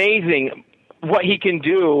 It's amazing what he can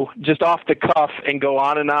do just off the cuff and go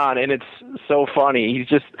on, and it's so funny. He's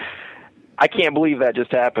just... I can't believe that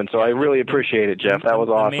just happened, so I really appreciate it, Jeff. That was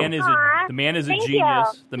awesome. The man is a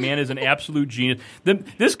genius. The man is an absolute genius.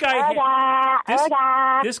 This guy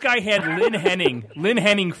had Lynn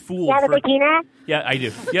Henning fooled. You have a bikini? Yeah, I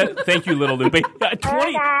do. Yeah, thank you, little Lupe.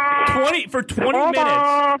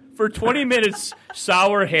 20 minutes,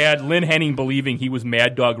 Sour had Lynn Henning believing he was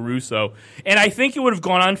Mad Dog Russo, and I think it would have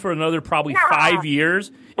gone on for another probably 5 years.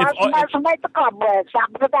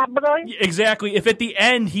 Exactly. If at the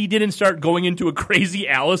end he didn't start going into a Crazy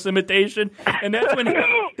Alice imitation, and that's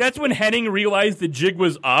when Henning realized the jig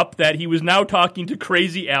was up, that he was now talking to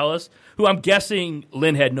Crazy Alice, who I'm guessing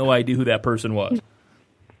Lynn had no idea who that person was.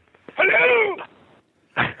 Hello.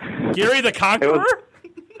 Gary the Conqueror?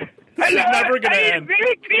 This is never going to end.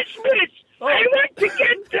 Merry Christmas. I want to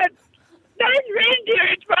get the 9 reindeer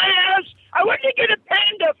at my house. I want to get a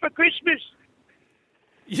panda for Christmas.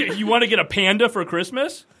 You want to get a panda for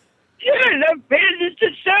Christmas? Yeah, I love pandas.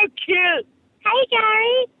 They're so cute. Hi,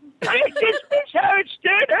 Gary. Merry Christmas, Howard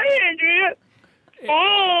Stern. Hi, Andrea.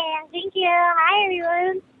 Hey, thank you. Hi,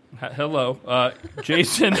 everyone. Hello.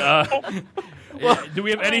 Jason, do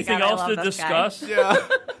we have anything else to discuss? Yeah.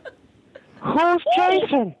 Who's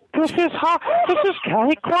Jason? This is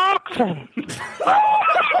Kelly Clarkson.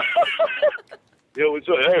 Yo, what's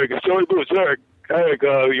up, Eric? It's Joey Boots. Eric,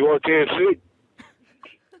 you want KFC?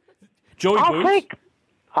 Joey Boots?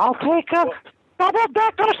 I'll take a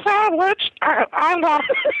double-decker sandwich and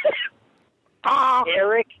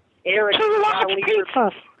Eric, 2 large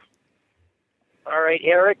pizzas. All right,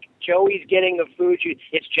 Eric, Joey's getting the food.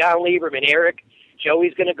 It's John Lieberman. Eric,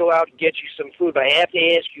 Joey's going to go out and get you some food, but I have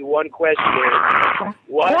to ask you one question, Eric.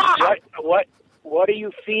 What are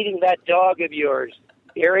you feeding that dog of yours?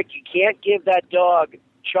 Eric, you can't give that dog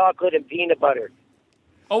chocolate and peanut butter.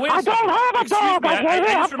 Oh, wait a I second. don't have a dog.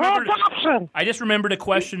 I just remembered a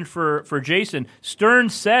question for Jason. Stern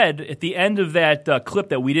said at the end of that clip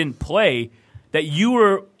that we didn't play that you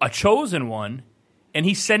were a chosen one, and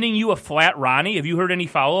he's sending you a flat Ronnie. Have you heard any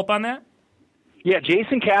follow-up on that? Yeah,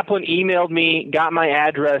 Jason Kaplan emailed me, got my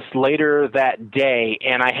address later that day,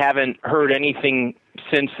 and I haven't heard anything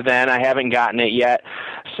since then. I haven't gotten it yet.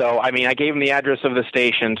 So, I mean, I gave him the address of the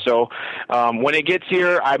station. So when it gets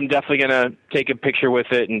here, I'm definitely going to take a picture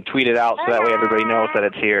with it and tweet it out so that way everybody knows that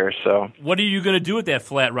it's here. So, what are you going to do with that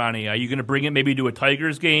flat Ronnie? Are you going to bring it maybe to a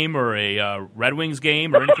Tigers game or a Red Wings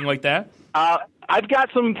game or anything like that? I've got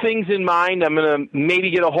some things in mind. I'm going to maybe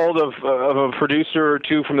get a hold of a producer or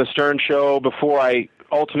two from the Stern Show before I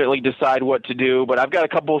ultimately decide what to do. But I've got a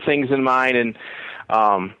couple of things in mind, and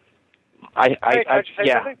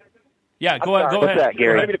Yeah, go ahead. What's that,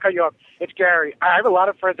 Gary? I didn't mean to cut you off. It's Gary. I have a lot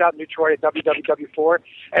of friends out in Detroit at WWW4,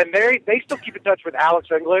 and they still keep in touch with Alex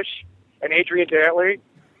English and Adrian Dantley,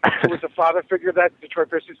 who was a father figure of that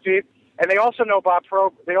Detroit Pistons team. And they also know Bob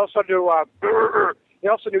Pro. They also knew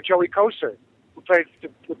Joey Koser, who played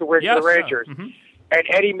with the Rangers, and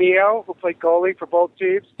Eddie Mio, who played goalie for both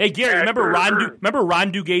teams. Hey, Gary, remember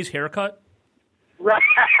Ron Duguay's haircut? Right.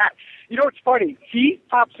 You know what's funny? He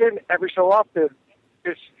pops in every so often.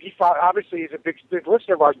 Obviously, he's a big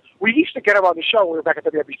listener of ours. We used to get him on the show when we were back at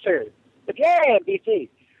WNBC. But yeah, NBC.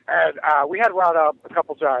 And we had Ron up a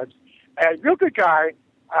couple times. And real good guy,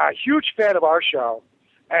 huge fan of our show.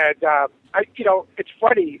 And, it's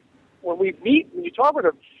funny, when we meet, when you talk with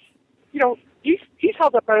him, he's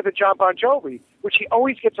held up better than John Bon Jovi, which he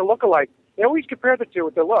always gets a look-alike. They always compare the two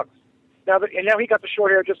with their looks. Now he got the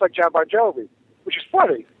short hair just like John Bon Jovi, which is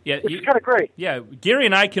funny. Yeah, which is kind of great. Yeah, Gary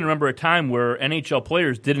and I can remember a time where NHL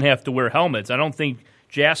players didn't have to wear helmets. I don't think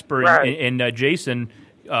Jasper and Jason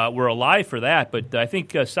were alive for that, but I think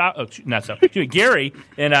Gary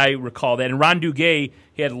and I recall that. And Ron Duguay,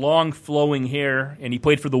 he had long flowing hair, and he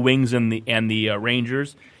played for the Wings and the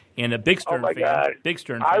Rangers. And a big Stern fan. God. Big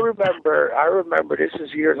Stern I fan. remember this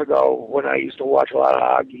is years ago when I used to watch a lot of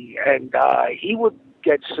hockey, and he would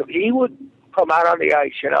come out on the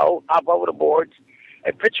ice, hop over the boards,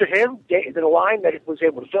 and picture him, the line that it was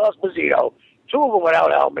able to Phil Esposito, two of them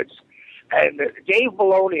without helmets, and Dave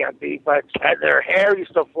Maloney on defense, and their hair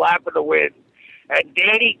used to flap in the wind, and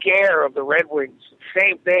Danny Gare of the Red Wings,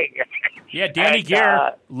 same thing. Yeah, Danny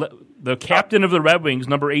Gare, the captain of the Red Wings,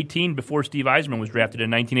 number 18, before Steve Yzerman was drafted in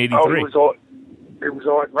 1983. Oh, it was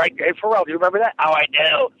on right. Hey, Pharrell, do you remember that? Oh, I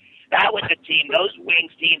do. That was the team. Those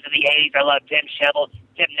Wings teams in the 80s. I love Tim Shevell.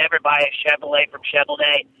 Tim never buy a Chevrolet from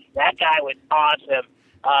Chevrolet. That guy was awesome.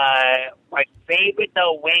 My favorite,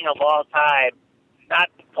 wing of all time, not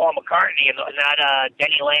Paul McCartney and not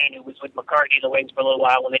Denny Lane, who was with McCartney and the Wings for a little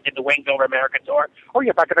while when they did the Wings Over America tour. Oh,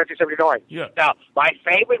 yeah, back in 1979. Yeah. No, my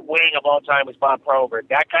favorite wing of all time was Bob Probert.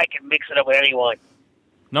 That guy can mix it up with anyone.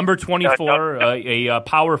 Number 24, a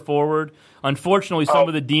power forward. Unfortunately, some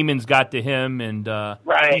of the demons got to him, and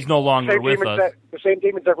he's no longer with us. The same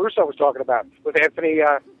demons that Russo was talking about with Anthony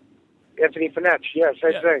Finette. Yeah,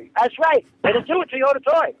 same thing. That's right. It'll do it to Toyota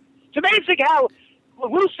Toy. It's amazing how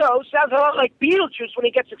Russo sounds a lot like Beetlejuice when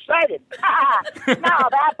he gets excited. No,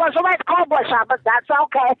 that was a red cowboy shop, but that's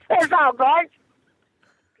okay. It's all good.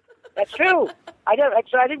 That's true. I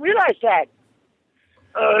didn't realize that.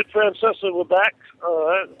 Francesa, we're back. All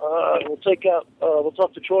right. We'll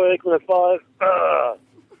talk to Troy Aikman at 5.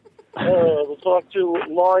 We'll talk to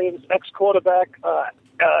Lions ex-quarterback,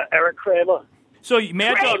 Eric Kramer. So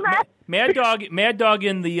Mad Dog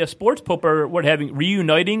and the Sports Pope are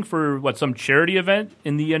reuniting for some charity event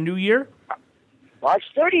in the new year? March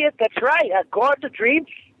 30th, that's right. Gone to Dreams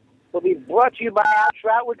will be brought to you by Al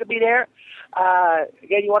Trout. We're going to be there.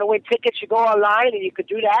 Again, you want to win tickets, you go online and you could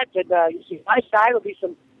do that. And you see my side. There'll be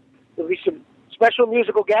some special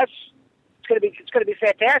musical guests. It's going to be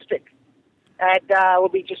fantastic. And we'll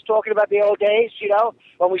be just talking about the old days,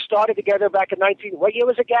 when we started together back in what year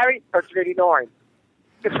was it, Gary? 1989.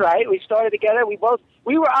 That's right. We started together. We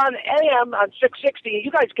were on AM on 660.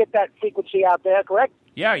 You guys get that frequency out there, correct?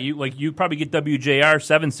 Yeah, you probably get WJR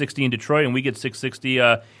 760 in Detroit, and we get 660.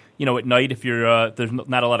 At night if you're there's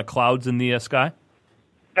not a lot of clouds in the sky.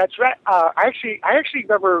 That's right. I actually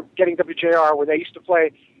remember getting WJR when they used to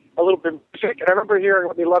play a little bit of music, and I remember hearing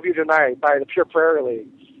 "Let Me Love You Tonight" by the Pure Prayer League.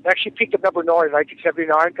 It actually peaked at number 9 in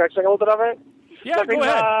 1979. Can I sing a little bit of it? Yeah, go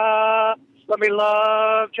ahead. Let me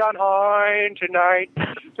love John Hine tonight.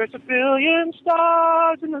 There's a billion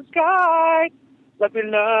stars in the sky. Let me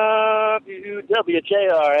love you,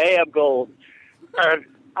 WJR AM Gold. And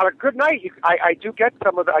on a good night, I do get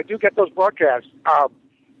those broadcasts.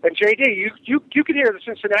 And JD, you can hear the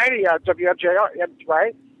Cincinnati WFJR,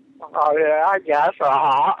 right? Oh yeah, I guess.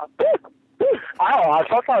 I don't know.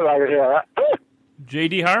 Sometimes I can hear that.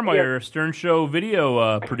 JD Harmeyer, Stern Show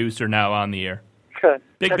video producer, now on the air.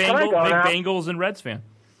 Big Bengals and Reds fan.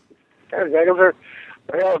 The Bengals are.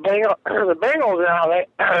 The Bengals now.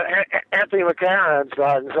 Anthony McCarron and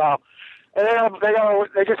so. And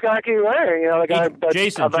they just gotta keep winning. They got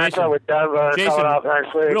Jason, with Denver coming up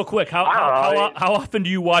next week. Real quick, how often do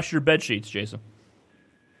you wash your bed sheets, Jason?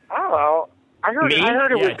 I don't know. I heard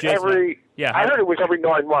it was Jason. I heard it was every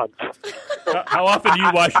 9 months. How often do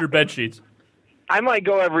you wash your bed sheets? I might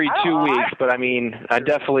go every 2 weeks, but I mean, I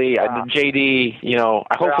definitely JD.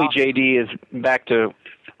 Hopefully JD is back to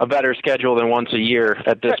a better schedule than once a year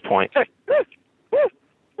at this point.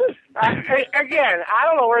 Again, I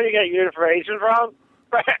don't know where you get your information from,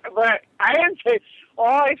 but I didn't say. All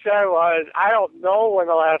I said was I don't know when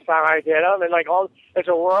the last time I did them, and it's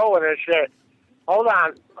a whirlwind and shit. Hold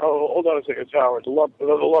on a second, Howard. The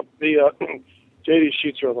JD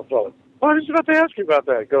sheets are on the phone. Oh, I was about to ask you about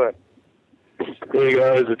that. Go ahead. Hey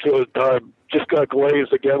guys, it's just got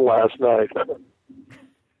glazed again last night.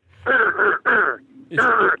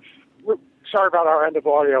 Sorry about our end of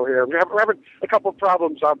audio here. We're having a couple of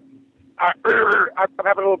problems. I'm having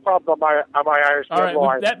a little problem on my Irish line. All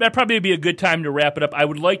right, that probably would be a good time to wrap it up. I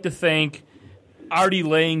would like to thank Artie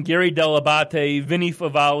Lang, Gary Dell'Abate, Vinny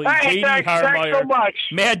Favali, JD Harmeyer, so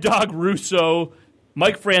Mad Dog Russo,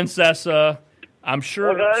 Mike Francesa, I'm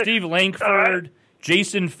sure Steve Langford,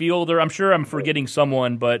 Jason Fielder. I'm sure I'm forgetting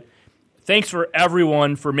someone, but thanks for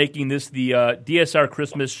everyone for making this the DSR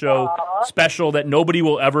Christmas show special that nobody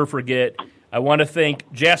will ever forget. I want to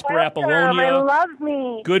thank Jasper Apollonia. I love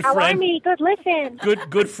me. Good friend. I love me. Good listen.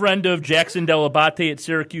 Good friend of Jackson Dell'Abate at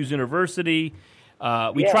Syracuse University.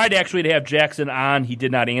 We tried actually to have Jackson on. He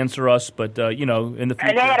did not answer us, but, in the future. And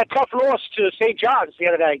they had a tough loss to St. John's the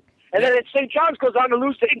other day. And then St. John's goes on to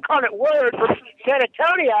lose to Incarnate Word from San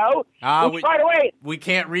Antonio. By the way, we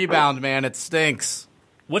can't rebound, man. It stinks.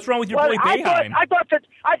 What's wrong with your boy Boeheim? I thought that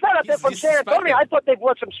they're from San Antonio. I thought they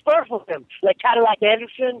brought some Spurs with them, like Cadillac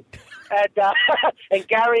Anderson and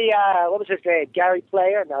Gary. What was his name? Gary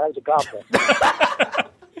Player? No, that was a golfer.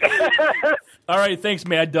 All right, thanks,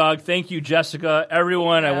 Mad Dog. Thank you, Jessica.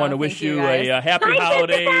 Everyone, I want to wish you a happy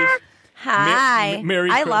holidays. Hi.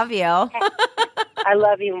 Merry I love you. I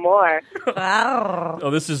love you more. Wow.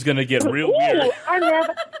 Oh, this is going to get real weird.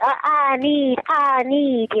 I need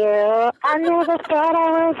you. I never thought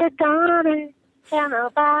I was a goner. Tell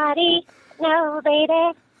nobody, no,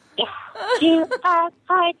 baby. Yeah. Two hearts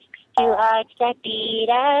that beat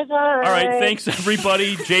as one. All right, thanks,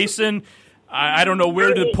 everybody. Jason, I don't know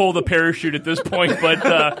where to pull the parachute at this point, but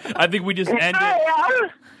I think we just end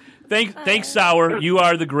it. Thanks, Sour. You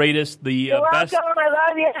are the greatest, the best, welcome. I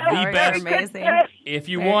love you. the best. Amazing. If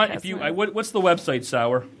you want, what's the website,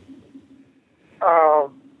 Sour?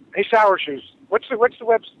 Hey, Sour Shoes. What's the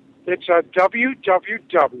website? It's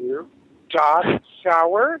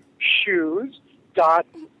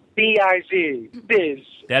www.sourshoes.biz.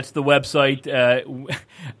 That's the website.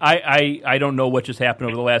 I don't know what just happened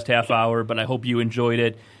over the last half hour, but I hope you enjoyed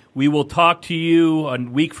it. We will talk to you a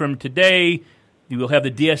week from today. We will have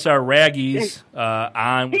the DSR Raggies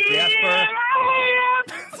on with Jasper.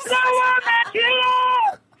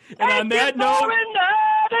 And on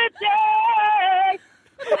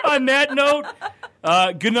that note,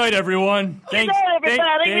 good night, everyone. Thanks.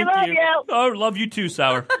 Thank you. Oh, love you too,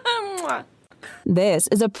 Sour. This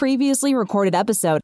is a previously recorded episode